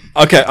 So,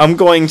 okay, I'm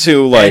going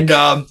to, And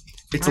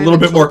it's a little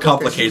bit more Workers.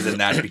 complicated than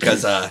that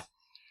because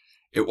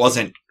it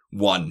wasn't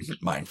one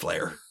mind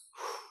flare.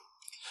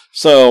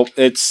 so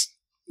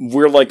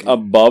we're,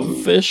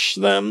 above-ish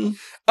them?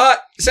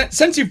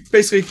 Since you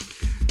basically...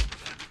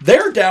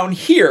 They're down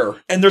here,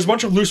 and there's a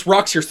bunch of loose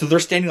rocks here, so they're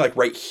standing,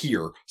 right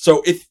here.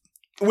 So if,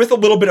 with a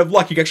little bit of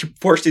luck, you can actually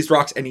force these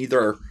rocks and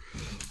either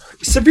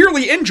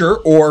severely injure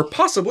or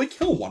possibly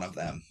kill one of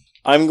them.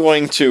 I'm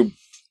going to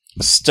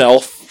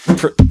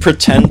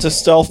pretend to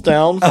stealth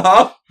down,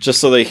 Uh-huh. just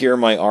so they hear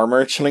my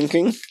armor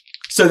clinking,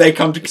 So they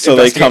come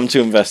to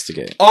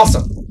investigate.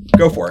 Awesome.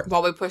 Go for it.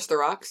 While we push the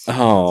rocks?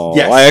 Oh,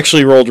 Yes. I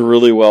actually rolled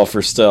really well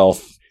for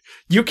stealth.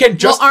 You can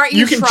just... well, aren't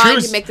you, can trying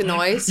choose, to make the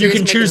noise? You You're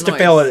can just choose making to the noise.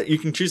 fail it. You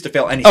can choose to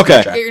fail any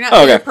Okay. skill check. You're not.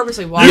 Okay. You're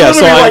purposely walking. Yeah, You're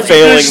so literally I'm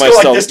failing just go like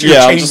myself. this to your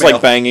I'm just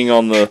chainmail. banging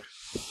on the,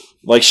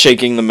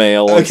 shaking the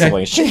mail. And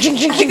Okay. stuff I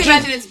can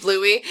imagine it's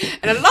Bluey,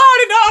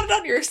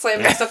 and you're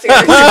slamming stuff Pretty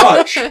together.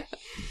 much.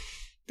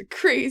 The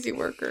crazy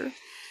worker.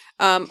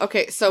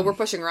 Okay, so we're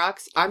pushing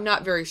rocks. I'm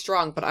not very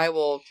strong, but I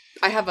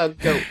have a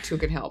goat who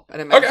can help, and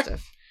a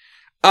mastiff.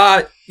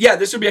 Yeah,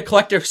 this would be a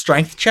collective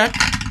strength check.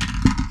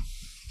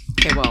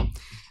 Okay, well,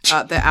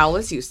 the owl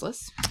is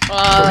useless. So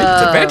he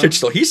gets advantage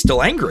still. He's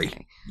still angry.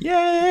 Okay.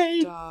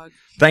 Yay! Dog.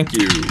 Thank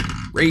you.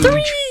 Rage.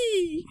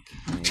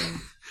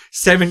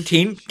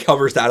 17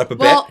 covers that up a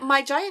Well, bit.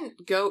 my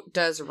giant goat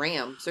does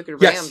ram, so it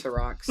could Yes. ram the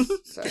rocks.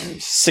 So,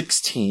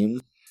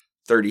 16.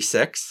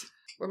 36.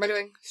 what am I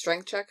doing?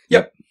 Strength check?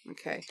 Yep.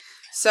 Okay.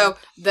 So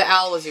the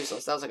owl was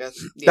useless. That was like That's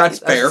that was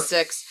fair. a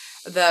 6.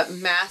 The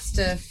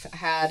mastiff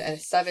had a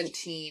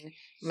 17.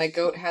 My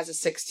goat has a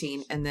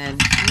 16, and then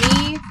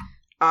me,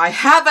 I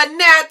have a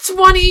nat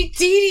 20. Dee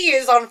Dee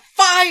is on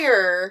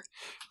fire.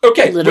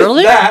 Okay,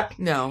 Literally? with that,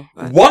 No.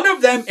 one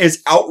of them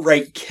is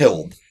outright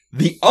killed.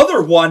 The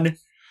other one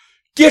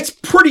gets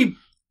pretty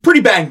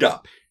banged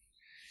up.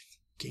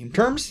 Game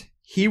terms,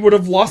 he would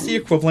have lost the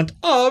equivalent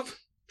of...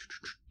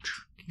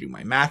 Do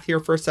my math here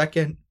for a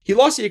second. He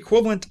lost the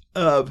equivalent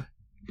of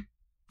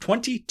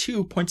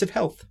 22 points of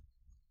health.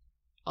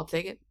 I'll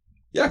take it.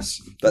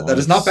 Yes, that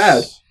is not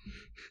bad.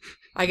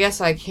 I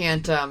guess I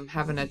can't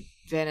have an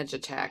advantage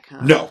attack,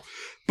 huh? No.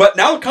 But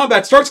now the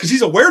combat starts because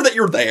he's aware that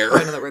you're there.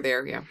 I know that we're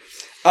there, yeah.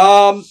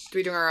 Um, Do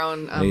we do our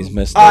own... He's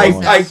missed I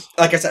one.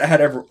 like I said,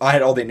 I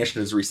had all the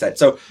initiatives reset.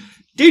 So,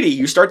 Dee Dee,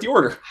 you start the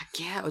order.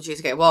 Yeah, oh jeez,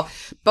 okay. Well,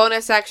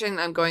 bonus action,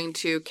 I'm going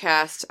to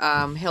cast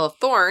Hail of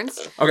Thorns.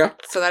 Okay.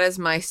 So that is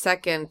my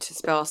second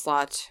spell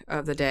slot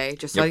of the day.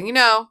 Just Yep. letting you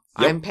know,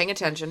 Yep. I'm paying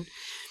attention.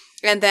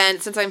 And then,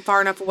 since I'm far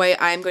enough away,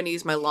 I'm going to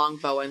use my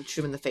longbow and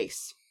shoot him in the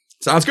face.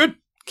 Sounds good.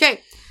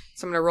 Okay,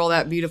 so I'm going to roll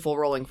that beautiful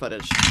rolling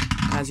footage.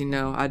 As you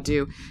know, I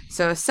do.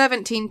 So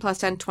 17 plus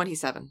 10,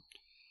 27.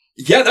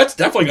 Yeah, that's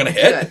definitely going to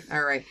hit. Good.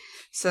 All right.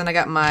 So then I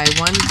got my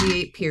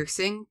 1d8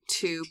 piercing,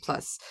 2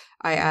 plus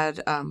I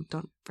add,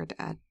 don't forget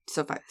to add,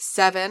 so 5,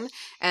 7.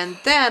 And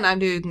then I'm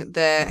doing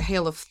the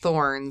Hail of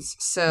Thorns.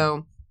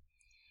 So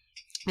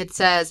it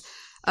says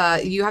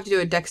you have to do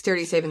a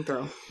dexterity saving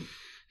throw.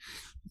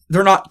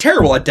 They're not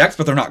terrible at dex,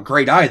 but they're not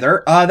great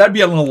either. That'd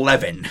be an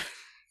 11.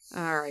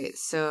 All right.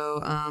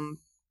 So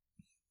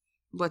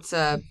What's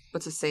a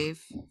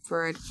save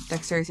for a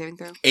dexterity saving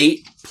throw?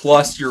 8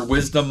 plus your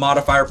wisdom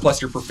modifier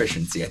plus your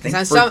proficiency. I think.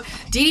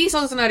 Dee Dee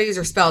still doesn't know how to use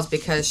her spells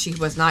because she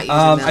was not using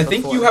them I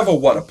think before. you have a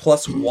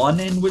 +1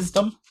 in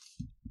wisdom.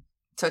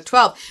 So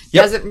 12.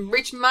 Yep. Doesn't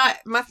reach my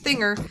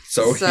thinger.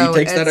 So he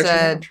takes that extra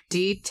damage.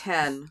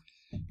 D10.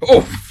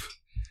 Oof.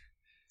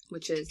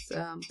 Which is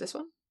this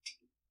one?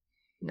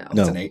 No.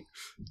 It's an 8.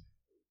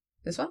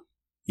 This one?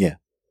 Yeah.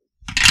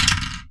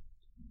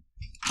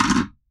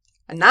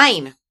 A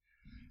 9.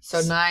 So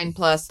 9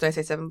 plus, did I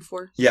say 7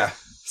 before? Yeah.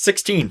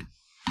 16.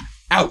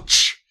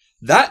 Ouch.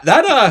 That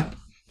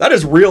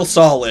is real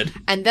solid.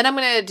 And then I'm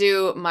going to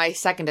do my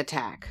second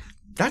attack.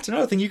 That's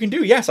another thing you can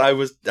do. Yes, I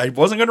wasn't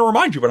going to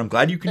remind you, but I'm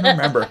glad you can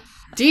remember.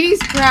 Dee Dee's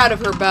proud of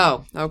her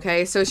bow.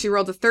 Okay, so she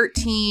rolled a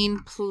 13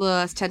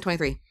 plus 10,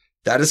 23.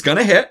 That is going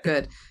to hit.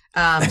 Good.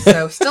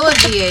 So still a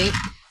D8.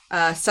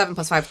 7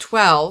 plus 5,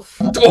 12.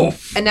 Oh.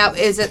 And now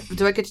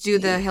do I get to do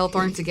the Hail of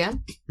Thorns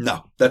again?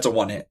 No, that's a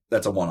one hit.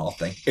 That's a one-off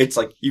thing. It's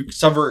like you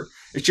suffer.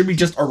 It should be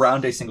just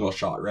around a single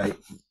shot, right?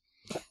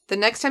 The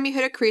next time you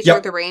hit a creature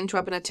with a ranged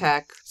weapon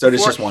attack. So it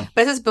is just one.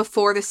 But it says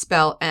before the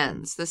spell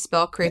ends. The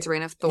spell creates a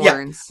rain of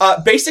thorns. Yeah.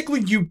 Basically,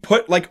 you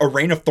put like a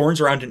rain of thorns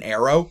around an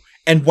arrow,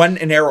 and when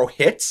an arrow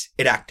hits,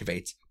 it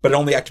activates. But it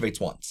only activates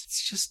once.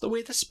 It's just the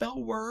way the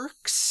spell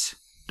works.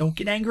 Don't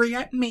get angry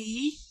at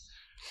me.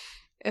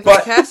 If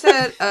I cast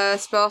a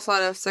spell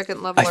slot of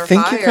second level or I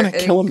think higher, you're going to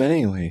kill him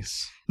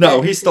anyways.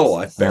 No, he's still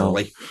alive.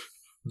 Barely.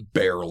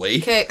 Barely.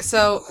 Okay,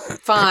 so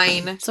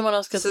fine. Someone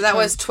else gets So that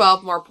was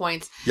 12 more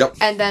points. Yep.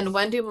 And then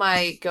when do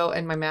my goat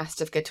and my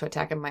mastiff get to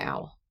attack and my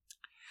owl?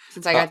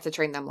 Since I got to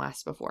train them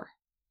last before.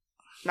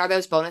 And are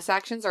those bonus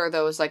actions or are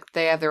those like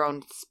they have their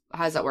own?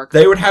 How does that work?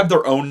 They would have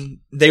their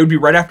own. They would be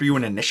right after you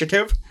in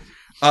initiative.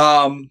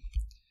 Are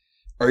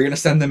you going to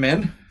send them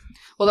in?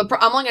 Well,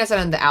 I'm only going to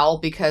send in the owl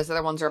because the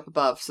other ones are up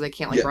above, so they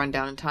can't run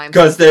down in time.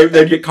 Because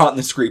they'd get caught in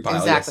the scree pile.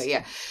 Exactly,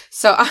 yes. yeah.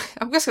 So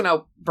I'm just going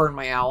to burn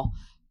my owl.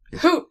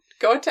 Hoot!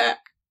 Go attack.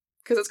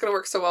 Because it's going to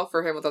work so well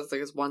for him without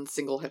like his one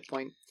single hit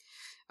point.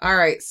 All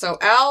right, so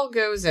owl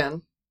goes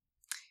in,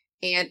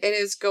 and it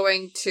is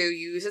going to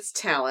use its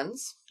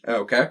talons.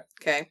 Okay.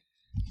 Okay.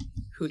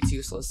 Hoot's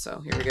useless, so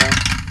here we go.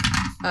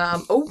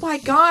 Oh my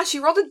gosh, he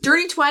rolled a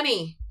dirty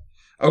 20.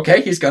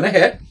 Okay, he's going to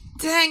hit.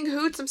 Dang,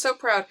 Hoots, I'm so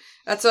proud.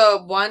 That's a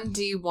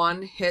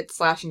 1d1 hit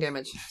slashing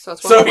damage. So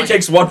it's 1 So point. he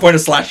takes 1 point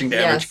of slashing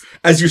damage Yes.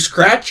 as you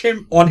scratch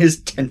him on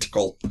his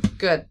tentacle.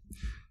 Good.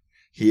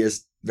 He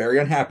is very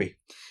unhappy.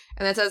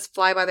 And it says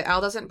fly by. The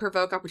owl doesn't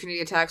provoke opportunity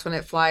attacks when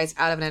it flies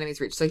out of an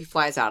enemy's reach, so he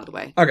flies out of the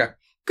way. Okay.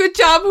 Good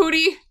job,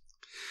 Hootie.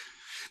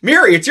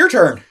 Miri, it's your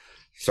turn.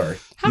 Sorry.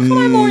 How come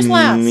I'm always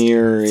last?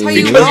 Miri. That's how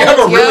you Because you have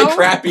a roll, really yo.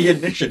 crappy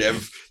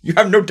initiative. You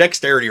have no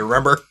dexterity,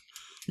 remember?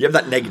 You have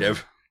that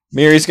negative.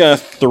 Miri's going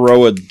to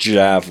throw a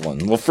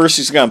javelin. Well, first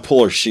she's going to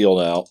pull her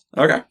shield out,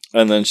 Okay.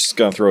 and then she's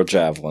going to throw a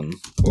javelin.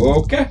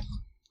 Okay.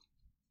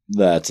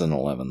 That's an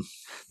 11.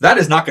 That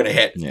is not going to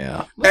hit.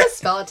 Yeah. What's a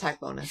spell attack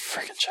bonus?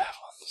 Freaking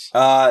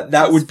javelins.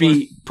 That would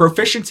be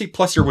proficiency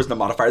plus your wisdom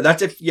modifier.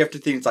 That's if you have to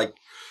think it's like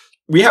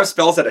we have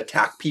spells that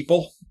attack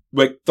people,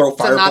 like throw So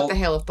fireball. not the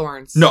Hail of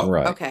Thorns. No.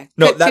 Right. Okay.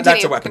 No, that's a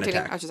Continue, weapon continue.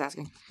 attack. I was just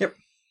asking.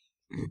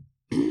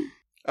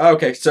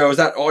 Okay, so is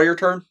that all your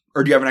turn,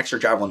 or do you have an extra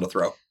javelin to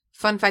throw?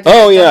 Fun fact.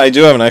 Oh, yeah, I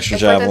do have an extra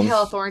If I did javelin.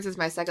 Hail of Thorns as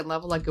my second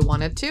level like I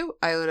wanted to,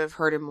 I would have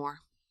hurt him more.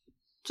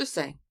 Just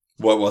saying.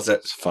 What was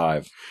it? It's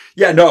 5.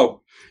 Yeah,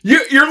 no. You're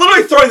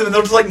literally throwing them, and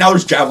they're just like, now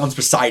there's javelins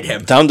beside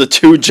him. Down to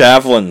 2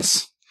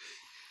 javelins.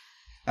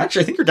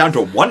 Actually, I think you're down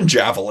to 1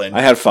 javelin.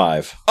 I had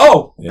 5.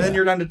 Oh, Yeah. then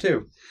you're down to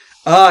 2.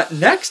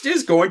 Next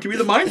is going to be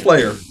the Mind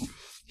Flayer.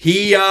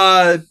 He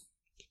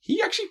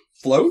actually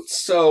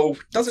floats, so it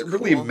doesn't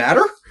really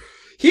matter.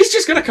 He's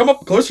just gonna come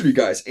up closer to you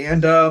guys,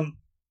 and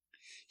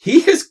he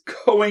is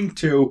going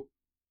to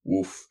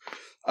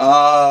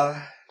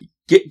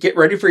get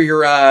ready for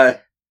your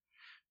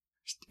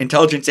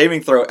intelligence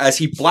saving throw as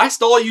he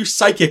blasts all you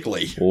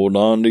psychically. Hold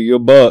on to your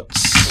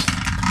butts.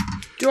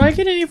 Do I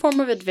get any form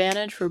of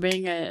advantage for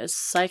being a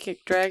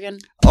psychic dragon?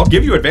 I'll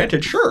give you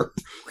advantage, sure.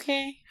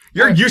 Okay.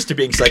 You're used to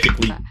being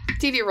psychically.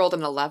 TV rolled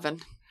an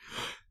 11.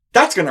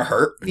 That's gonna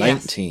hurt.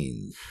 Yes.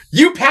 19.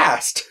 You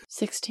passed.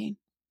 16.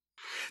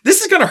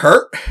 This is gonna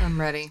hurt.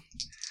 I'm ready.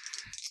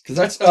 Because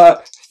that's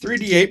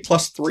 3d8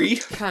 plus 3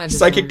 Kind of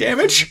psychic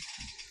damage.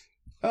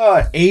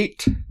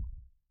 8,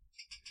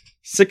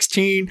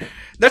 16.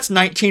 That's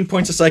 19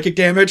 points of psychic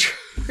damage.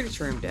 Pretty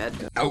sure I'm dead.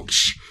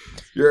 Ouch.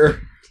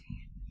 You're...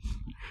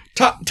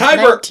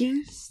 Tiber.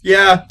 19?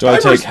 Yeah. Do I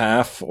Tiber's- take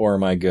half, or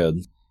am I good?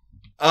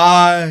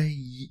 I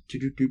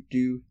can't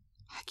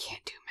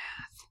do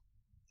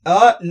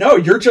No,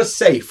 you're just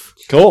safe.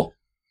 Cool.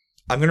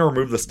 I'm going to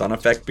remove the stun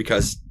effect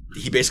because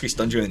he basically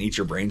stuns you and eats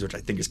your brains, which I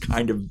think is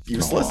kind of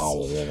useless.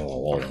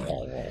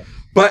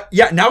 But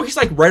yeah, now he's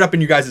like right up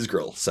in you guys'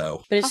 grill,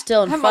 so... But it's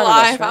still in I'm front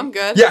alive. of us, right? I'm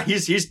good. Yeah,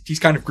 he's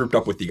kind of grouped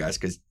up with you guys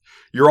because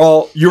you're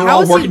all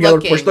How is he working together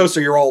to push looking? those, so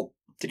you're all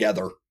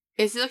together.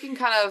 Is he looking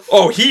kind of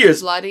Oh, he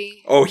is.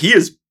 bloody? Oh, he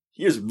is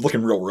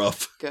looking real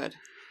rough. Good.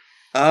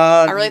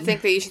 I really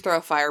think that you should throw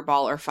a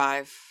fireball or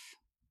 5.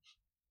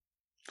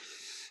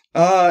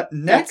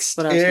 Next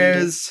what I was gonna do.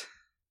 is...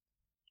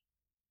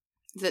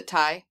 Is it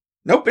Ty?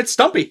 Nope, it's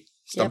Stumpy.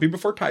 Stumpy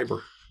before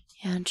Tiber.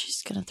 Yeah, and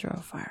she's gonna throw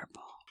a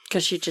fireball.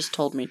 Because she just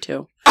told me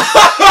to.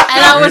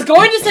 And I was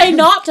going to say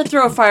not to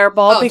throw a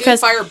fireball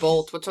because... do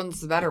Firebolt. Which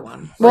one's the better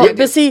one? Well,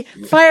 but see,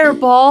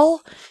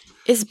 fireball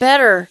is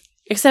better.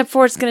 Except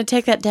for it's going to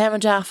take that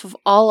damage off of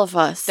all of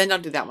us. Then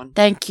don't do that one.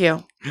 Thank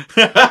you.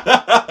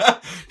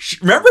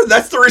 Remember,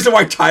 that's the reason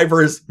why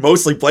Tiber is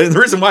mostly played, and the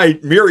reason why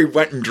Miri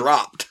went and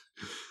dropped.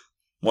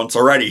 Once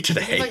already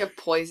today. Is it like a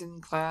poison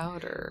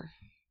cloud or...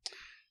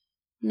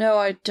 No,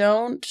 I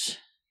don't.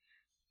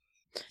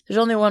 There's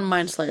only one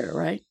Mind Slayer,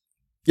 right?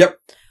 Yep.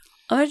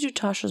 I'm going to do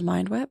Tasha's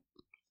Mind Whip.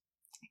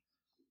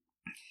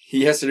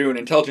 He has to do an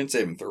intelligence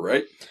saving throw,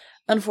 right?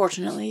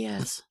 Unfortunately,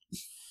 yes.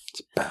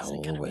 It's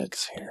Battle of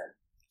Wits here.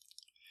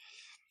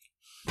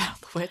 Battle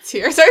of Wits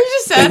here. Is that what you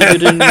just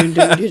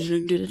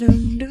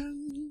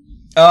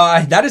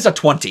said? That is a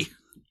 20.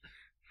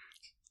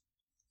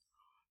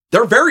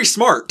 They're very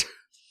smart.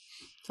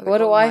 So What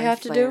do called I Mind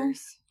have to do?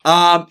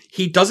 Flayers.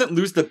 He doesn't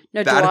lose the...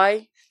 No, do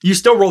I? You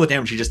still roll the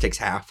damage, he just takes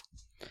half.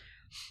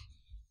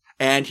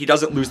 And he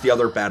doesn't lose the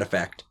other bad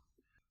effect.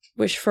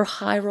 Wish for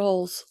high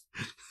rolls.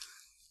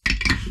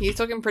 He's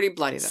looking pretty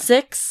bloody though.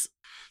 6.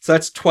 So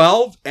that's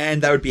 12,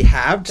 and that would be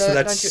halved, so Don't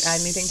that's you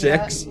add anything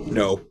to 6.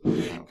 No.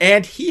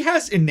 And he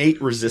has innate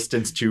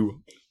resistance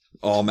to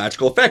all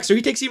magical effects, so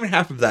he takes even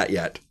half of that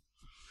yet.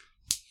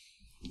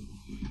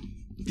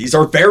 These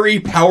are very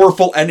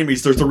powerful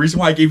enemies. There's a reason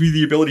why I gave you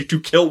the ability to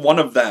kill one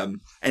of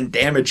them and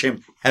damage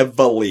him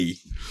heavily.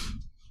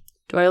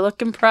 Do I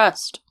look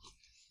impressed?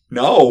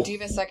 No. Do you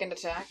have a second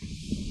attack?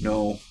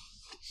 No.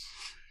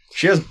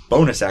 She has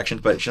bonus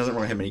actions, but she doesn't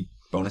really have any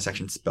bonus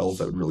action spells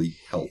that would really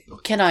help.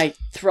 Can I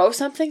throw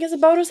something as a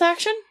bonus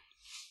action?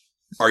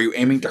 Are you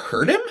aiming to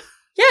hurt him?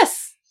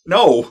 Yes.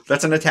 No,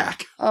 that's an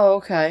attack. Oh,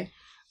 okay.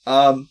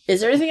 Um,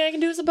 Is there anything I can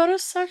do as a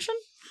bonus action?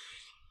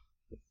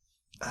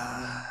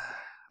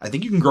 I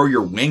think you can grow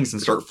your wings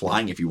and start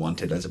flying if you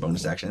wanted as a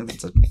bonus action. I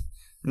think I'm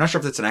not sure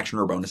if that's an action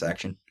or a bonus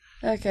action.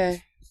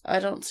 Okay. I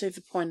don't see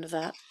the point of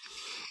that.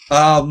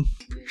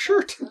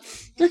 Sure.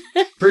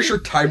 Pretty sure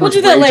Tiber's We'll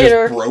do that rage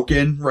later. is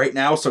broken right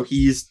now, so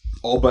he's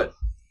all but...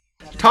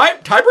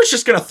 Tiber's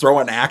just gonna throw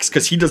an axe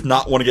because he does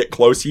not want to get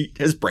close.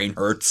 His brain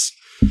hurts.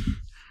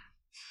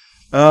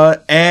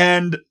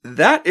 And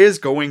that is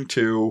going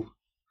to...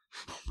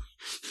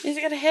 Is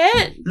it gonna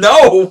hit?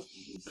 No!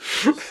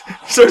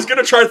 So he's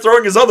gonna try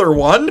throwing his other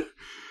one.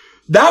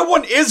 That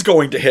one is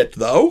going to hit,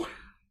 though.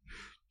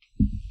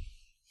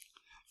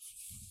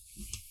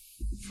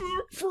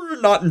 For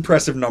a not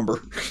impressive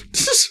number.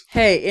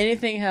 Hey,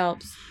 anything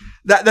helps.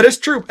 That is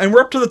true, and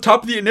we're up to the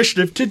top of the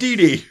initiative to Dee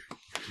Dee.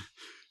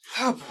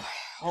 Oh boy.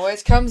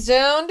 Always comes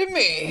down to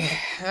me.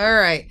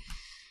 Alright.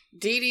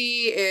 Dee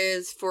Dee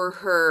is, for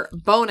her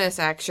bonus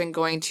action,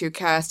 going to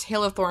cast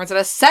Hail of Thorns at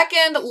a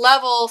 2nd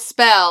level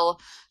spell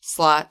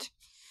slot.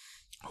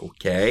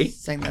 Okay.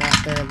 Saying that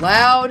out there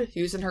loud.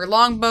 Using her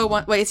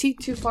longbow. Wait, is he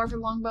too far for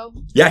longbow?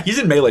 Yeah, he's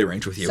in melee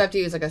range with you. So I have to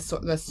use like a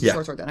short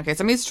sword then. Okay,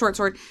 so I'm using short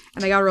sword,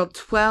 and I got to roll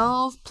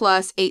 12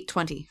 plus 8,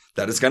 20.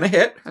 That is gonna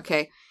hit.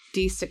 Okay,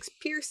 D6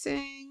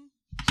 piercing.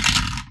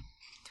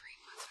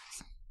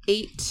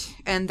 8,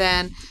 and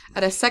then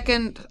at a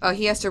second,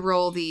 he has to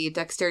roll the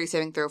dexterity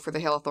saving throw for the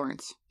Hail of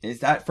Thorns. Is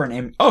that for an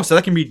aim? Oh, so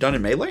that can be done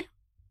in melee?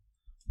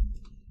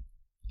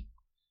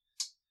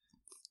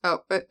 Oh,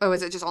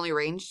 is it just only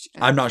ranged?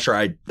 I'm not sure.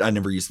 I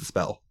never used the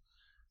spell.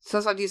 So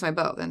that's why I have to use my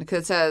bow then,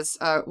 because it says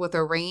with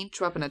a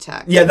ranged weapon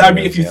attack. Yeah, that would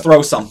be if you Yeah.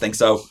 throw something.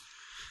 So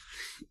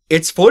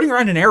it's floating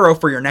around an arrow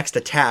for your next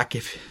attack.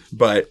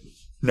 But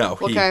no,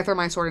 Well, can I throw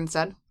my sword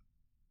instead?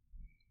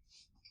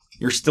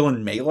 you're still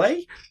in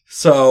melee,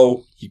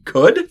 so you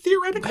could I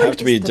theoretically. have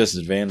to be a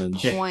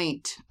disadvantage.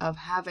 Point of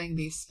having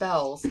these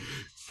spells.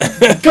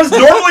 Because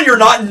normally you're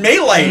not in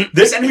melee.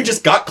 This enemy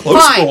just got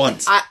close Fine. for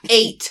once.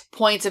 8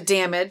 points of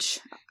damage.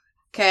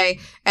 Okay,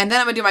 and then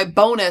I'm gonna do my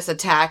bonus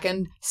attack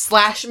and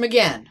slash him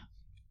again.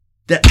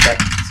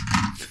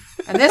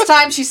 And this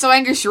time she's so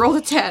angry she rolled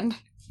a 10.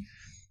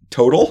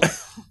 Total.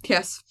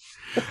 Yes.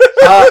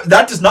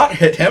 That does not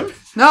hit him.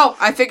 No,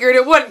 I figured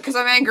it wouldn't because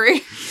I'm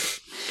angry.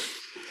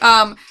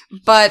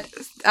 But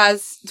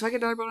do I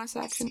get another bonus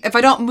action? If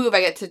I don't move,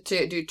 I get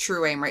to do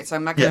true aim, right? So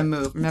I'm not going to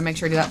move. I'm going to make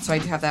sure I do that so I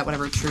have that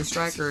whatever true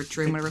strike or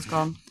true aim, whatever it's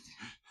called.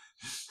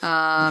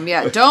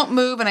 Yeah, don't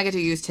move and I get to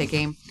use take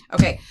aim.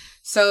 Okay,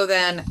 so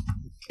then,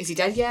 is he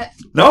dead yet?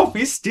 No,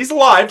 he's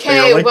alive. Okay,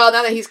 barely. well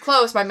now that he's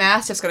close, my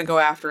Mastiff's going to go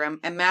after him,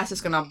 and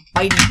Mastiff's going to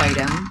bite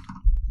him.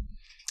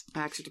 I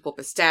actually have to pull up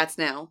his stats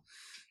now.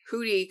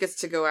 Hootie gets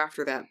to go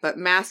after that, but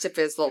Mastiff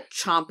is a little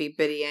chompy,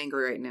 bitty,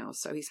 angry right now,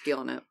 so he's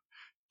feeling it.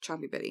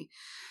 Chompy bitty.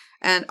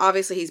 And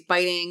obviously he's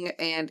biting,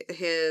 and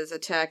his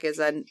attack is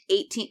an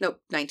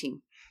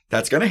 19.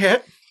 That's gonna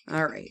hit.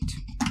 All right.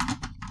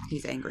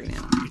 He's angry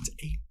now. It's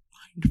a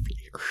mind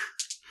flayer.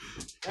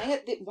 Dang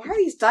it, why are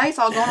these dice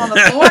all going on the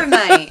floor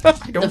tonight?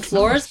 The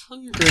floor is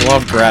hungry.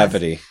 Love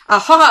gravity.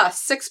 Aha!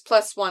 6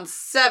 plus 1,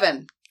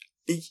 7.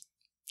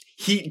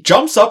 he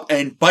jumps up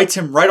and bites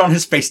him right on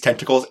his face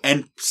tentacles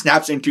and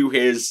snaps into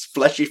his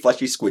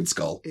fleshy squid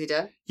skull. Is he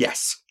dead?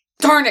 Yes.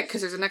 Darn it,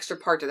 because there's an extra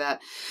part to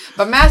that.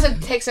 But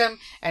Mazza takes him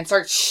and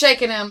starts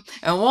shaking him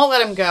and won't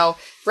let him go.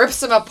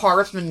 Rips him apart,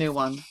 rips him a new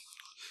one.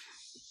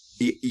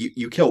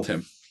 You killed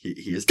him. He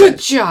is Good dead.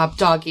 job,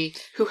 doggy,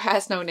 who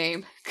has no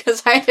name,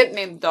 because I didn't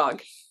name the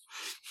dog.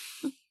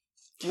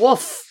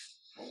 Woof.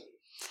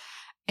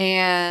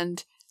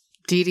 And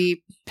Dee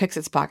Dee picks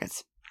its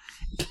pockets.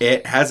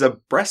 It has a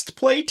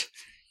breastplate.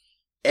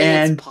 In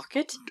And its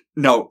pocket?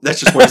 no, that's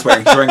just what he's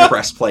wearing. He's wearing a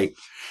breastplate.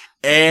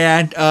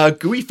 And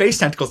gooey face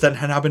tentacles that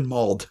had now been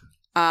mauled.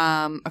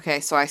 Okay,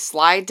 so I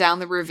slide down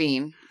the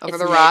ravine over It's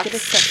the naked rocks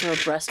except for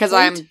a breastplate? because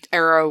I'm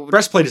aerodynamic.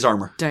 Breastplate is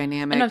armor.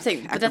 And I'm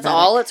saying, but that's acrobatic.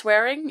 all it's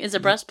wearing is a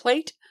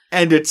breastplate?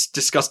 And it's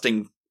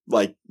disgusting,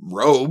 like,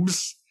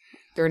 robes.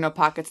 There are no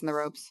pockets in the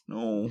robes.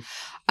 No.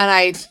 And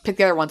I pick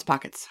the other one's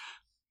pockets.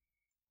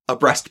 A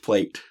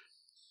breastplate.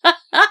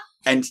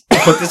 And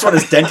but this one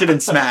is dented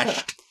and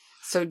smashed.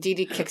 So Dee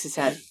Dee kicks his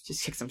head.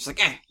 Just kicks him. She's like,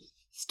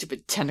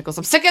 stupid tentacles.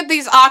 I'm sick of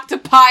these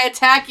octopi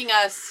attacking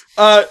us.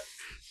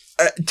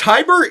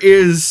 Tiber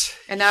is...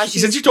 And now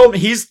she's... Since you told me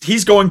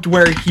he's going to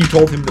where he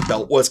told him the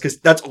belt was, because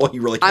that's all he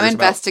really cares I'm about.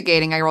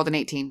 investigating. I rolled an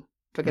 18. Do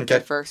I get Okay.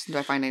 that first? Do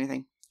I find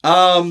anything?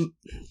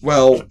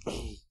 Well,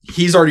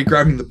 he's already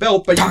grabbing the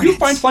belt, but Darn you do it.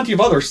 find plenty of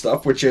other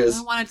stuff, which is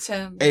I wanted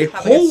to a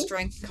have whole- a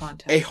strength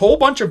contest. a whole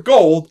bunch of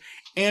gold,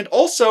 and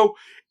also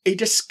a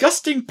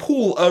disgusting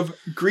pool of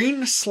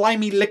green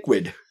slimy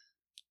liquid.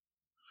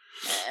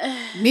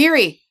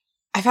 Miri,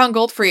 I found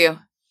gold for you.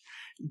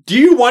 Do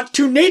you want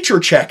to nature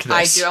check this?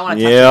 I do. I want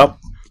to touch Yep.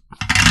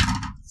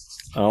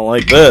 I don't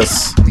like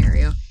this. it.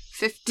 Miri.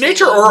 15.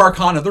 Nature or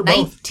Arcana, they're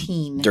both.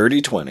 19.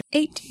 Dirty 20.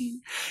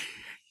 18.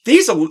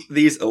 These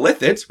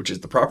illithids, which is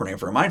the proper name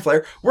for a mind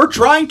flayer, were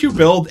trying to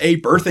build a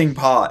birthing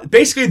pod.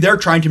 Basically, they're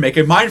trying to make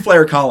a mind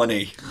flayer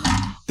colony.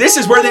 This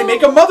is where they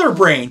make a mother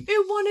brain.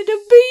 It wanted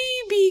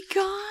a baby,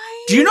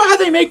 guys. Do you know how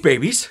they make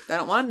babies? I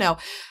don't want to know.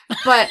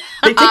 But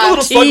They take a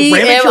little slug,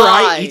 ram it your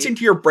eye, TMI. eats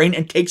into your brain,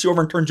 and takes you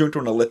over and turns you into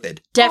an illithid.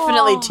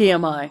 Definitely Oh.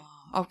 TMI.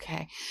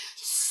 Okay.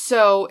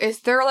 So,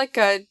 is there like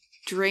a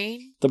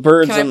drain? The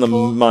birds Can I and the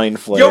pull- mind You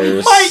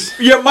flayers.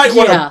 might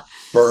want to Yeah.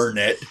 burn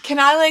it. Can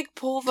I like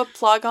pull the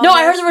plug on No,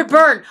 I heard this? the word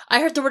burn.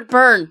 I heard the word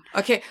burn.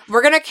 Okay,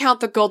 we're gonna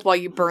count the gold while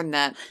you burn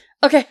that.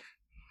 Okay.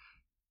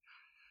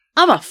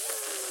 I'm gonna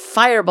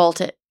firebolt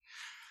it.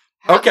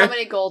 Okay. How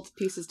many gold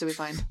pieces do we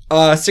find?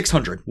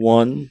 600.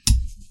 1,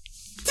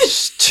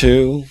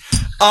 2.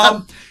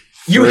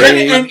 You Three. hit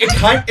it, and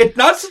it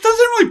doesn't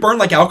really burn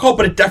like alcohol,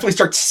 but it definitely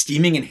starts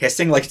steaming and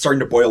hissing, like it's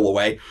starting to boil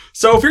away.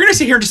 So if you're gonna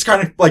sit here and just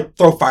kind of like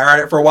throw fire at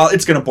it for a while,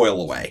 it's gonna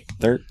boil away.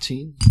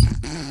 13.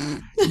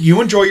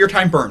 You enjoy your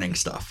time burning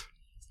stuff.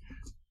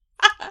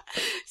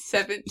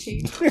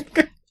 17.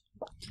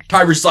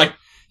 Tiber's like,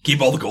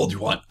 keep all the gold you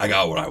want. I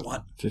got what I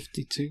want.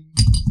 52.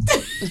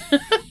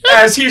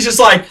 As he's just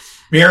like,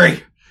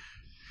 Miri,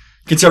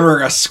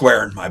 considering us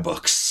square in my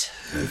books.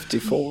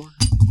 54.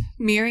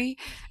 Miri,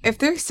 if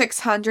there's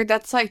 600,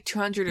 that's like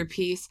 200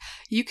 apiece.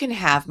 You can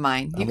have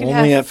mine. You I'm can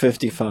only have. at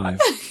 55.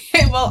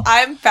 Okay, well,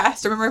 I'm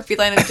fast. Remember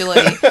feline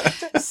agility.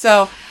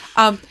 So,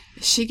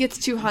 she gets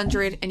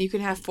 200, and you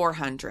can have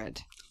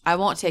 400. I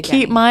won't take Keep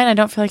any. mine. I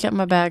don't feel like getting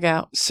my bag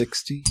out.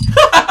 60.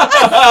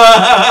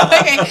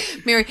 Okay,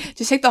 Miri,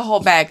 just take the whole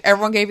bag.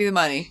 Everyone gave you the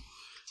money.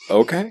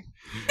 Okay.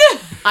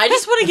 I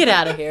just want to get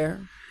out of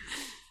here.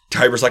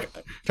 Tiber's like,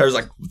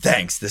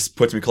 thanks. This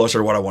puts me closer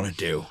to what I want to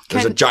do.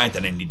 There's a Can- giant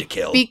that I need to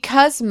kill.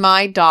 Because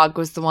my dog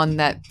was the one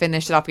that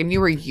finished it off, and you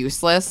were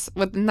useless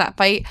within that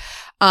fight.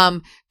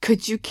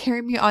 Could you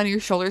carry me on your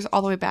shoulders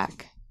all the way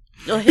back?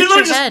 You'll He hit your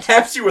literally just head.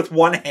 taps you with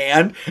one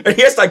hand, and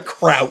he has to like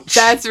crouch.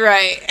 That's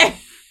right.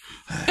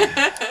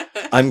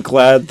 I'm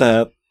glad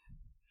that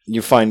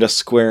you find us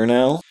square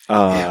now.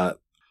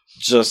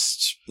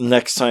 Just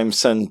next time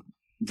send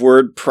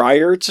word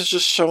prior to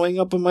just showing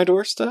up on my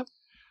doorstep.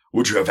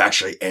 Would you have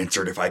actually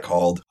answered if I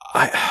called?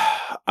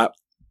 I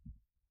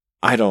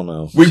don't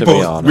know. We to be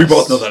both know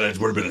honest. that it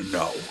would have been a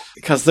no.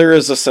 Because there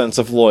is a sense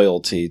of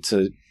loyalty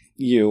to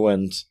you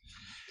and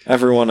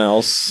everyone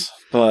else.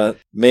 But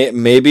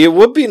maybe it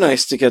would be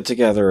nice to get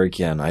together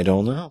again. I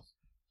don't know.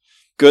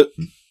 Good.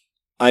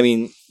 I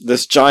mean,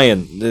 this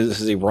giant, has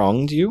he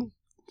wronged you?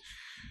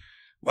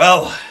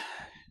 Well,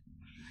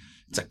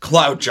 it's a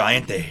cloud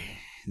giant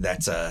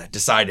that's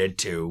decided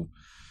to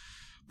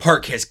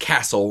park his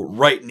castle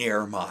right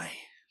near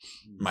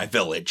my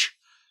village.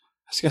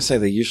 I was going to say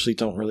they usually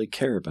don't really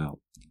care about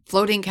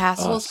Floating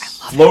castles. us.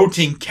 I love it.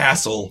 Floating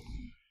castle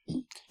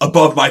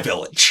above my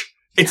village.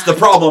 It's the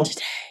problem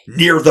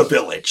near the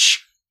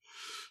village.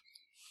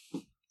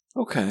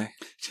 Okay.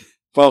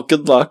 Well,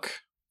 good luck.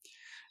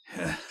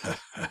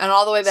 And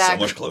all the way back. So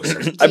much closer.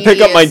 I pick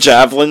up my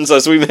javelins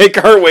as we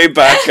make our way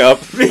back up.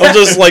 I'm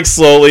just like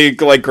slowly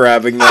like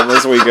grabbing them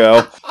as we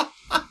go.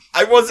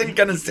 I wasn't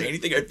gonna say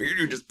anything. I figured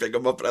you'd just pick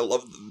them up, but I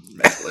love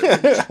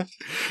the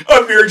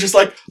Amir just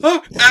like,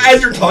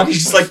 as you're talking,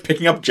 she's like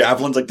picking up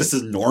javelins like this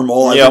is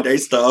normal Yep. everyday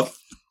stuff.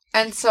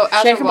 And so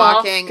as Shake we're him off.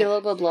 walking, Get a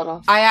little bit of blood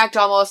off. I act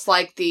almost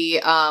like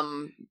the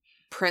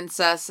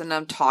princess, and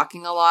I'm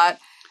talking a lot.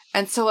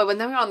 And so when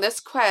they went on this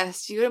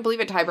quest, you wouldn't believe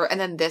it, Tiber. And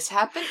then this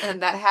happened, and then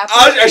that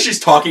happened. As she's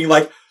talking,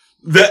 like,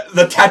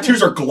 the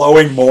tattoos are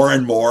glowing more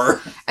and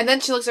more. And then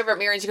she looks over at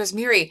Miri and she goes,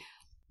 Miri,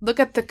 look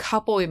at the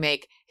couple we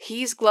make.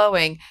 He's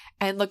glowing.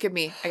 And look at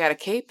me. I got a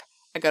cape.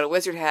 I got a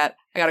wizard hat.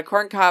 I got a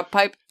corncob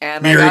pipe.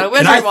 And Miri, I got a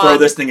wizard can I throw wand.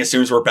 this thing as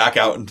soon as we're back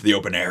out into the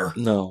open air?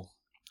 No.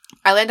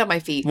 I land on my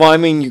feet. Well, I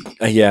mean,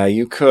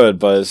 you could,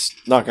 but it's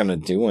not going to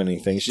do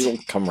anything. She'll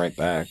come right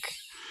back.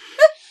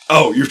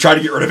 Oh, you've tried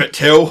to get rid of it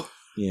too?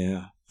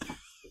 Yeah.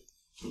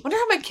 Wonder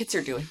how my kids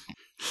are doing.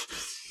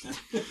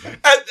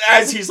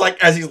 As he's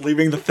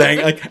leaving the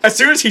thing, like, as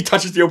soon as he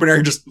touches the open air,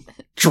 he just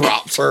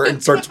drops her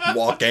and starts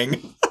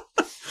walking.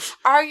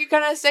 Are you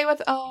going to stay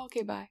with... Oh,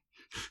 okay, bye.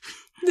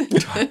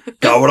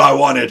 Got what I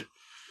wanted.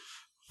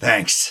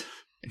 Thanks.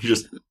 He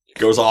just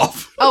goes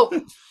off. Oh,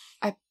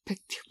 I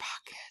picked your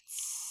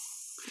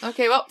pockets.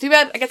 Okay, well, too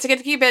bad. I guess I get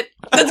to keep it.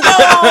 Let's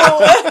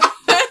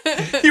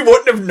go! He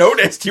wouldn't have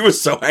noticed. He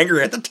was so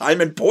angry at the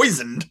time and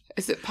poisoned.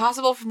 Is it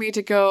possible for me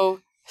to go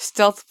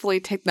stealthily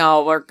take...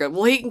 No, we're good.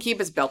 Well, he can keep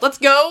his belt. Let's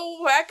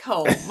go back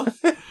home.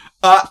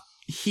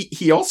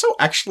 He also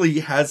actually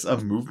has a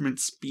movement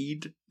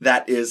speed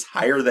that is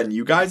higher than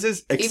you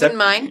guys'. Even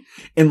mine?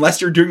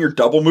 Unless you're doing your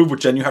double move,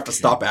 which then you have to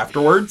stop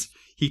afterwards.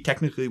 He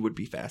technically would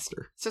be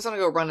faster. So I'm going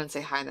to go run and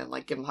say hi and then,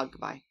 like, give him a hug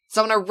goodbye.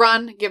 So I'm going to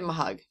run, give him a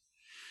hug.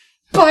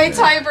 Bye,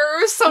 Tiber.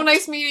 So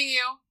nice meeting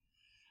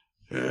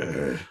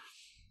you.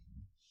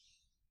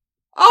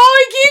 Oh,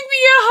 he gave me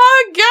a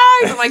hug,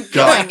 guys! I'm like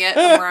doing it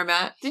from where I'm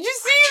at. Did you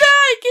see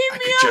that? He gave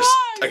me a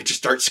hug. I could just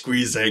start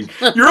squeezing.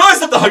 You realize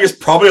that the hug is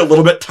probably a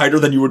little bit tighter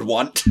than you would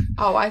want.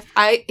 Oh,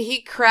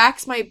 he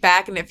cracks my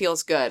back and it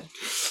feels good.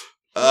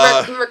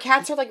 Remember,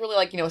 cats are like really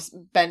like,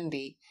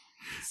 bendy.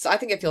 So I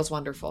think it feels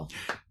wonderful.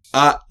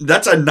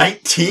 That's a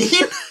 19.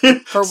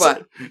 For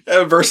what?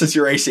 Versus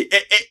your AC.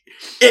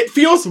 It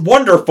feels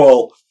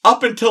wonderful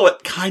up until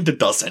it kind of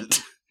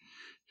doesn't.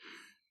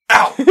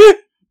 Ow!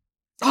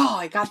 Oh,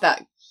 I got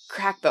that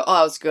crack though. Oh,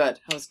 that was good.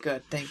 That was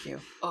good. Thank you.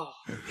 Oh,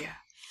 yeah.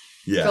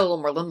 Yeah. I feel a little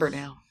more limber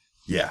now.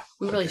 Yeah.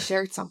 We really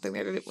shared something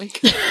there, didn't we?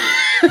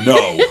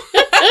 No.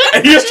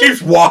 And he just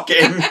keeps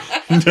walking.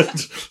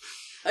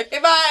 Okay,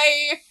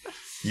 bye.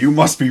 You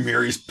must be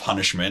Miri's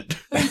punishment.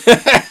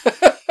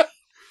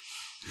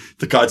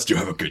 The gods do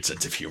have a good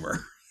sense of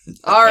humor.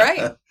 All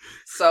right.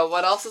 So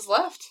what else is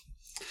left?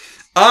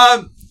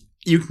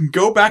 You can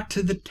go back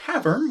to the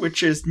tavern,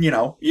 which is,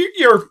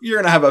 you're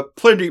gonna have a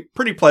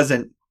pretty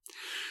pleasant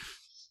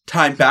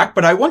time back.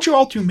 But I want you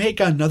all to make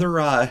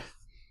another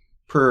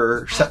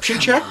perception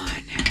check.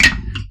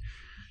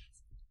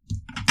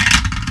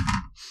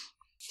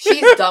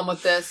 She's done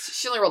with this.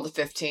 She only rolled a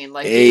 15.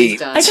 Like, she's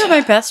done. I got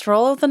my best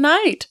roll of the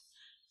night.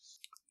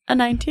 A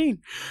 19.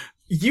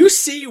 You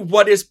see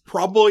what is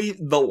probably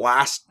the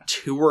last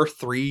 2 or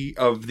 3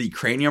 of the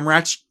cranium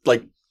rats,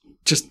 like,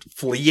 just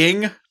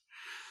fleeing.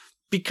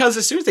 Because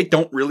as soon as they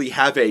don't really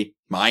have a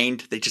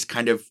mind, they just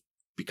kind of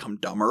become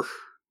dumber.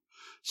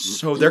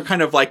 So they're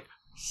kind of, like,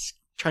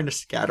 trying to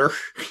scatter.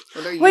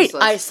 Wait,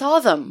 I saw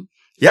them.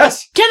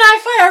 Yes! Can I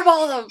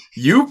fireball them?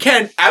 You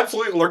can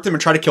absolutely alert them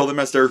and try to kill them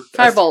as they're...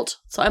 Firebolt.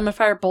 So I'm a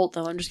firebolt,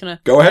 though. I'm just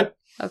gonna... Go ahead.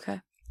 Okay.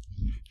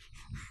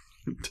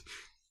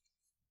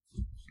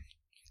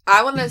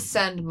 I want to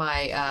send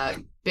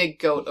my big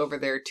goat over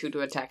there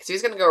to attack. So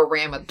he's going to go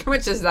ram at pretty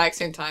much the exact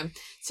same time.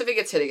 So if he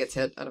gets hit, he gets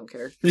hit. I don't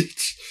care. He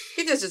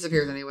just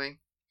disappears anyway.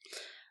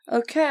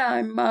 Okay,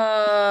 I'm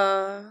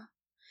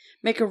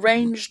make a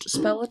ranged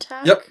spell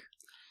attack. Yep.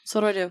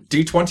 So what do I do?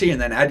 D20 and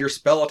then add your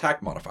spell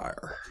attack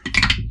modifier.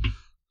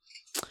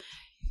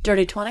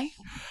 Dirty 20.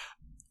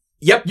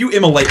 Yep, you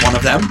immolate one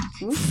of them.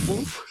 Oof,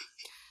 oof.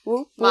 Oof,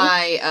 oof.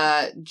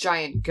 My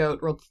giant goat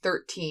rolled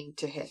 13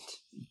 to hit.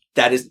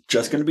 That is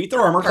just going to beat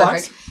their armor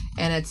class. Perfect.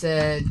 And it's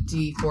a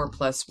D4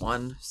 plus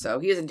 1. So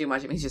he doesn't do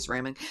much. I mean, he's just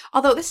ramming.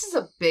 Although this is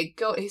a big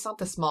goat. He's not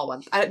the small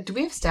one. Do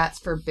we have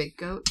stats for big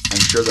goat? I'm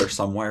sure they're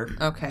somewhere.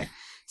 Okay.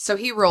 So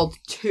he rolled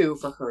 2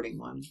 for hurting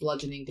one.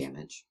 Bludgeoning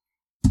damage.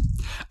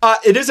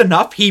 It is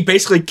enough. He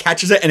basically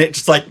catches it and it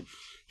just like,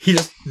 he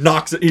just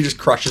knocks it. He just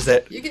crushes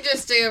it. You can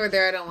just stay over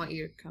there. I don't want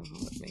you to come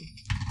home with me.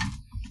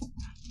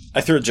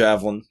 I threw a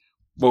javelin.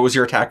 What was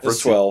your attack for?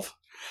 It's 12.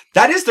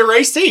 That is their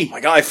AC. Oh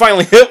my god, I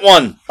finally hit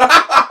one!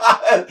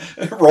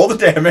 Roll the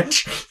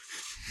damage.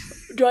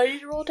 Do I need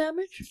to roll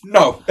damage?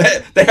 No,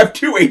 they have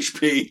 2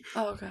 HP.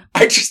 Oh, okay.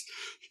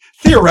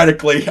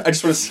 Theoretically, I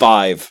just want to...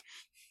 5.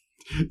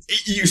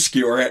 You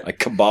skewer it. I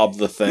kebab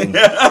the thing.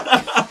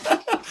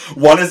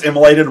 One is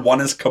immolated, one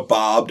is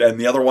kebabbed, and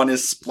the other one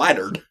is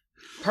splattered.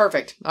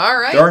 Perfect. All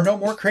right. There are no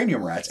more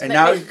cranium rats. And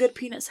now... Make good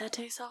peanut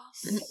satay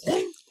sauce.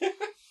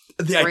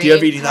 The idea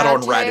of eating that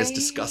on rat is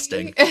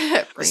disgusting.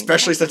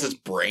 Especially since it's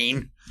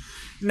brain.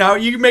 Now,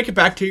 you make it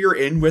back to your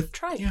inn with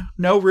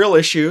no real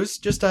issues.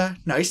 Just a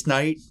nice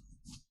night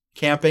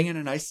camping and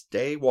a nice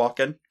day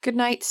walking. Good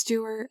night,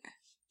 Stuart.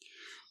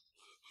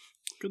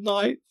 Good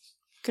night.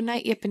 Good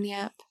night, Yip and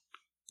Yap.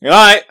 Good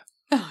night.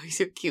 Oh, he's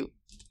so cute.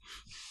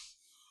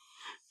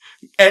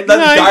 And then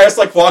Nice. Gaius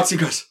like walks. He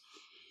goes,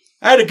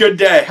 "I had a good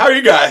day. How are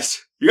you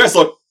guys? You guys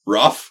look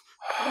rough."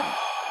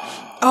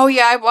 Oh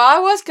yeah, well I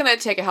was gonna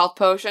take a health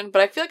potion,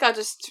 but I feel like I'll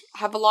just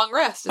have a long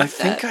rest I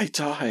instead. think I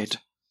died.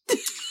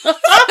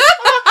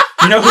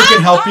 You know who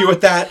can help you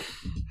with that?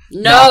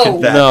 No.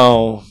 Knock That-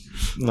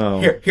 No.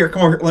 Here,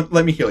 come over.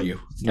 Let me heal you.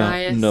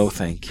 Gaius. No,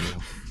 thank you.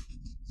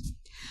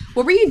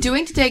 What were you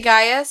doing today,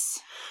 Gaius?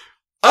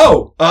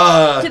 Oh,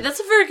 Okay, that's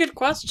a very good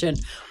question.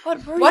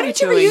 What were Why you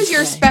didn't you doing use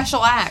your today?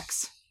 special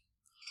axe?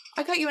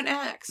 I got you an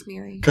axe,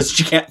 Miri. because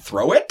she can't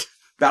throw it.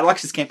 Battle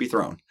axes can't be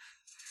thrown.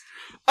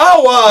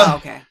 Oh,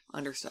 okay,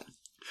 understood.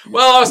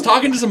 Well, I was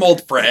talking to some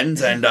old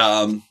friends,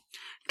 and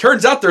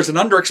turns out there's an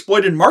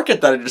underexploited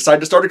market that I decided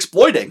to start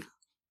exploiting.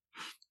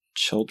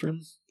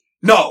 Children?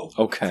 No,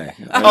 Okay.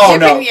 Oh,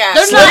 no.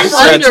 Yes. They're not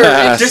Slaves are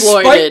ass.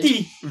 despite underexploited.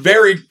 the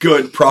very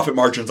good profit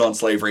margins on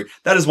slavery,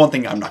 that is one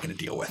thing I'm not going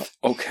to deal with.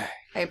 Okay.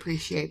 I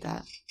appreciate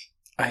that.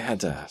 I had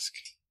to ask.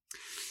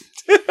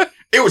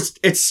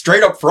 It's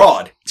straight up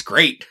fraud. It's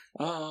great.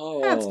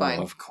 Oh, That's fine.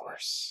 Of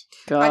course.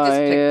 I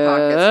just pick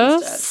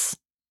pockets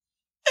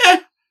Gaius?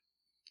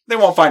 They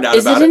won't find out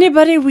Is about it it.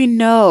 anybody we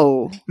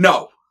know?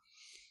 No,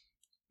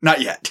 not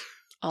yet.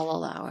 I'll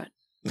allow it.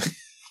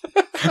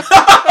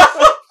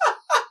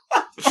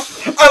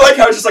 I like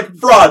how it's just like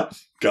fraud.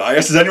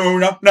 Gaius, is anyone we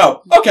know?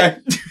 No. Okay.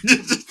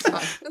 It's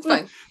fine. It's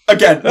fine.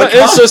 Again, like,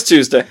 It's just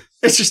Tuesday.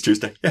 it's just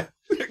Tuesday. Yeah.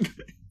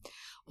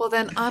 Well,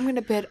 then I'm going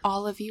to bid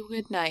all of you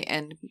good night.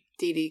 And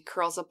Dee Dee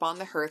curls up on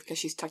the hearth because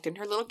she's tucked in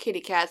her little kitty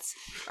cats.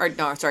 Or,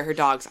 no, sorry, her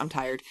dogs. I'm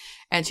tired.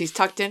 And she's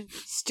tucked in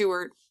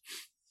Stuart.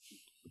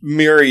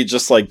 Miri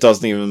just like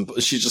doesn't even.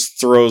 She just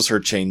throws her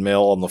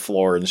chainmail on the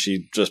floor and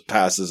she just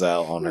passes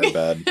out on her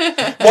bed.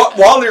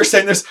 While you're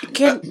saying this,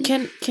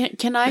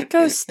 Can I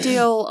go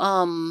steal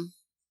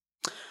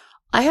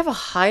I have a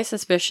high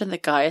suspicion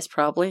that Gaius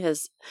probably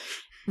has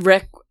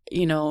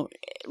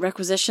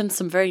requisitioned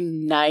some very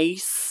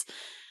nice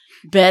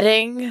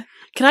bedding.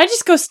 Can I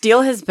just go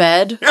steal his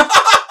bed?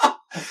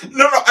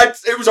 no,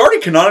 it was already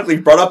canonically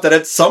brought up that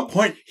at some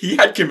point he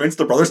had convinced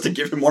the brothers to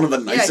give him one of the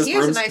Yeah, nicest he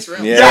has a rooms. nice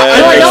room. Yeah. No,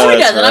 I know he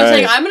that's does, and I'm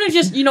saying right. I'm gonna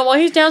just while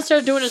he's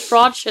downstairs doing his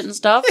fraud shit and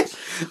stuff.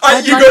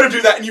 You go to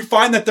do that, and you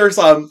find that there's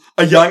a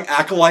young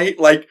acolyte,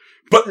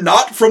 but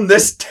not from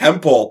this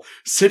temple,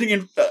 sitting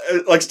in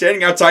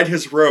standing outside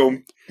his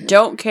room.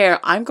 Don't care.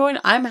 I'm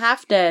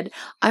half dead.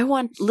 I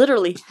want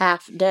literally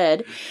half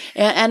dead,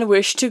 and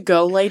wish to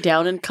go lay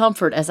down in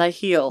comfort as I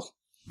heal.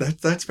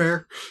 That's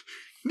fair.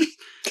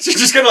 She's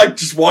just gonna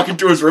just walk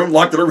into his room,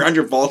 lock the door around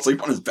you, and fall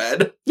asleep on his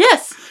bed.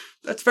 Yes.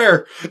 That's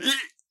fair.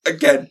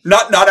 Again,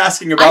 not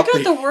asking I about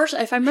got the worst.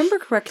 If I remember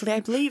correctly, I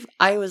believe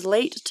I was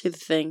late to the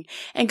thing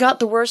and got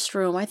the worst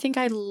room. I think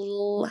I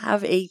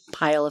have a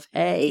pile of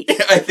hay.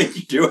 I think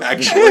you do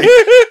actually.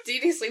 Dee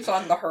Dee sleeps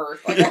on the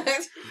hearth. Like,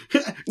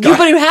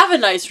 But you have a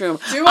nice room.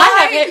 do I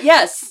I? have it.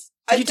 Yes,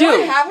 you do. I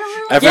have a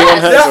room? Everyone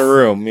Yes. has Yeah. a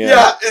room.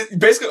 Yeah.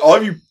 Basically, all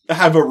of you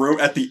have a room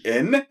at the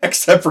inn,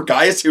 except for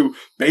Gaius, who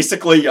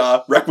basically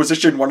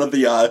requisitioned one of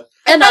the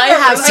And I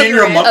have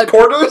senior monk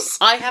quarters.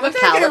 I have a What the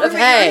heck pallet of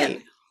room are you hay.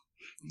 in?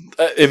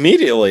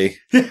 Immediately,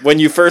 when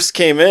you first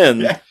came in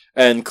Yeah.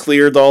 and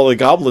cleared all the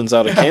goblins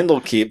out of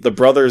Candlekeep, the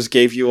brothers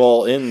gave you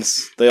all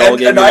inns. They all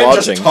gave And you I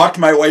lodging. just talked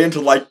my way into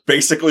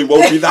basically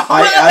what would be the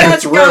high Well,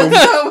 addict's that's gone room.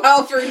 so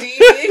well for Dee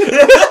Dee.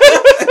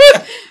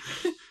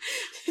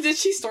 Did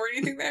she store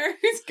anything there?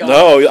 It's gone.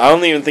 No, I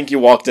don't even think you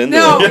walked into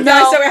No, it.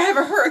 no, so I have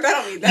a hearth. I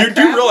don't need that. You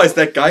do crap. realize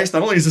that, Gaius,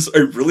 not only is this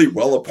a really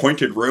well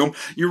appointed room,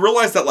 you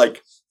realize that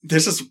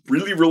this is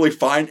really, really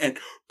fine. And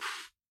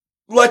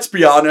let's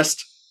be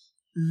honest,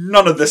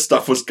 none of this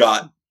stuff was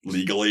got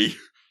legally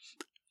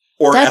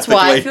or That's ethically.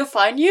 why I feel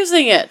fine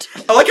using it.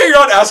 I like how you're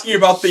not asking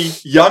about the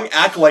young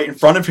acolyte in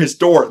front of his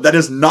door that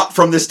is not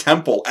from this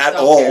temple at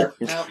Don't all. care.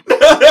 No.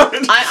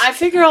 I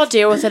figure I'll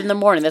deal with it in the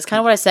morning. That's kind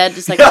of what I said.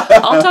 Just like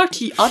I'll talk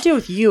to you. I'll deal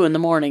with you in the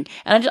morning.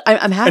 And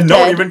I'm half And dead. no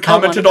one even I want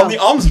commented to on the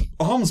go.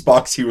 alms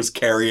box he was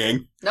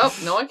carrying. Nope,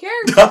 no one cares.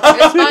 It's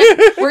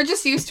fine. We're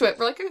just used to it.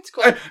 We're like, it's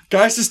cool.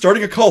 Gaius is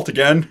starting a cult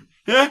again.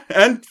 Yeah,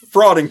 and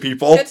frauding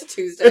people. It's a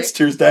Tuesday. It's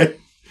Tuesday.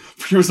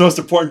 It was the most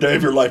important day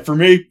of your life. For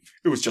me,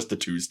 it was just a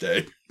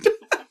Tuesday.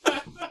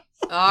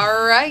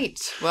 All right.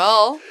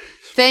 Well,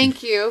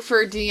 thank you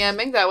for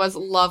DMing. That was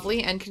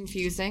lovely and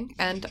confusing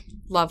and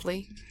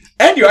lovely.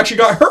 And you actually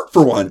got hurt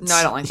for once. No,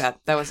 I don't like that.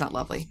 That was not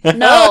lovely.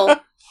 No.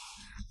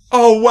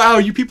 Oh, wow,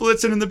 you people that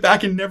sit in the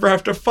back and never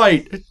have to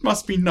fight. It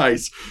must be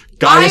nice.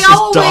 Gaius I has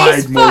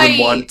always died more than fight.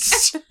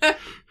 once. I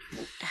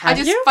Have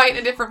just you? fight in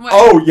a different way.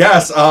 Oh,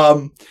 yes.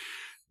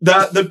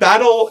 The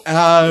battle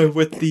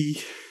with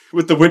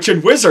the witch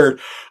and wizard,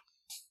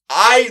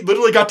 I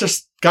literally got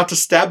to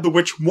stab the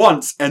witch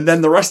once, and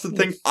then the rest of the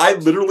thing, I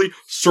literally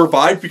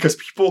survived because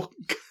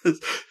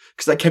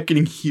I kept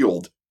getting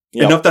healed.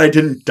 Yep. Enough that I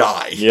didn't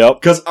die.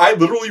 Yep. Because I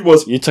literally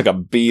was You took a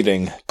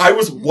beating. I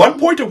was 1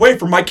 point away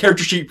from my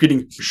character sheet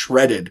getting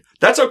shredded.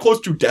 That's how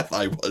close to death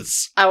I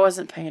was. I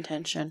wasn't paying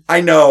attention. I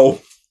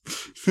know.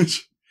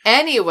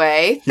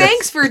 Anyway,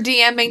 thanks for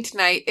DMing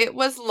tonight. It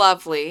was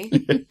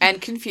lovely and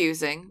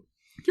confusing.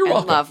 You're and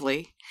welcome.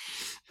 lovely.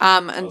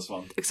 That And was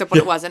fun. except when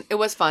it wasn't. It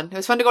was fun. It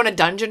was fun to go in a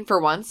dungeon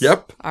for once.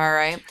 Yep. All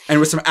right. And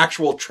with some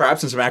actual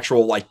traps and some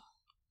actual, like,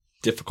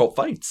 difficult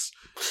fights.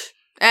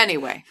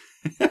 Anyway.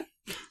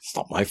 It's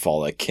not my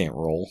fault I can't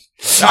roll.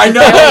 I It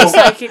was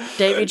know! like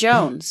Davy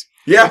Jones.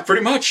 Yeah,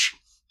 pretty much.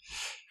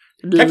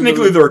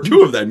 Technically, there are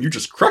two of them. You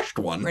just crushed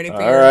one. Ready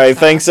for All your right, attack.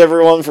 thanks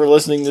everyone for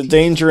listening to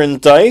Danger and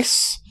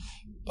Dice.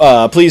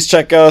 Please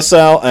check us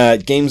out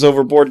at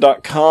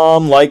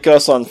gamesoverboard.com, like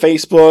us on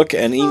Facebook,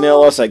 and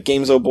email us at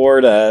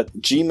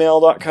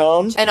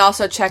gamesoverboard@gmail.com. And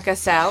also check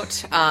us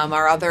out,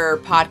 our other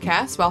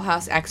podcast,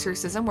 Wellhouse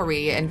Exorcism, where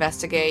we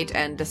investigate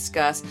and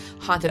discuss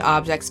haunted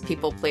objects,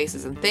 people,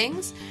 places, and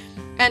things.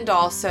 And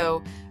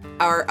also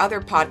our other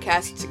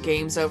podcast,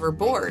 Games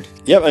Overboard.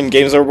 Yep, and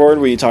Games Overboard,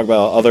 we talk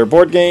about other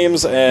board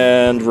games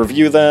and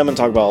review them and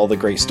talk about all the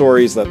great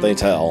stories that they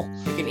tell.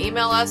 You can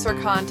email us or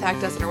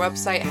contact us on our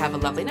website. Have a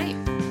lovely night.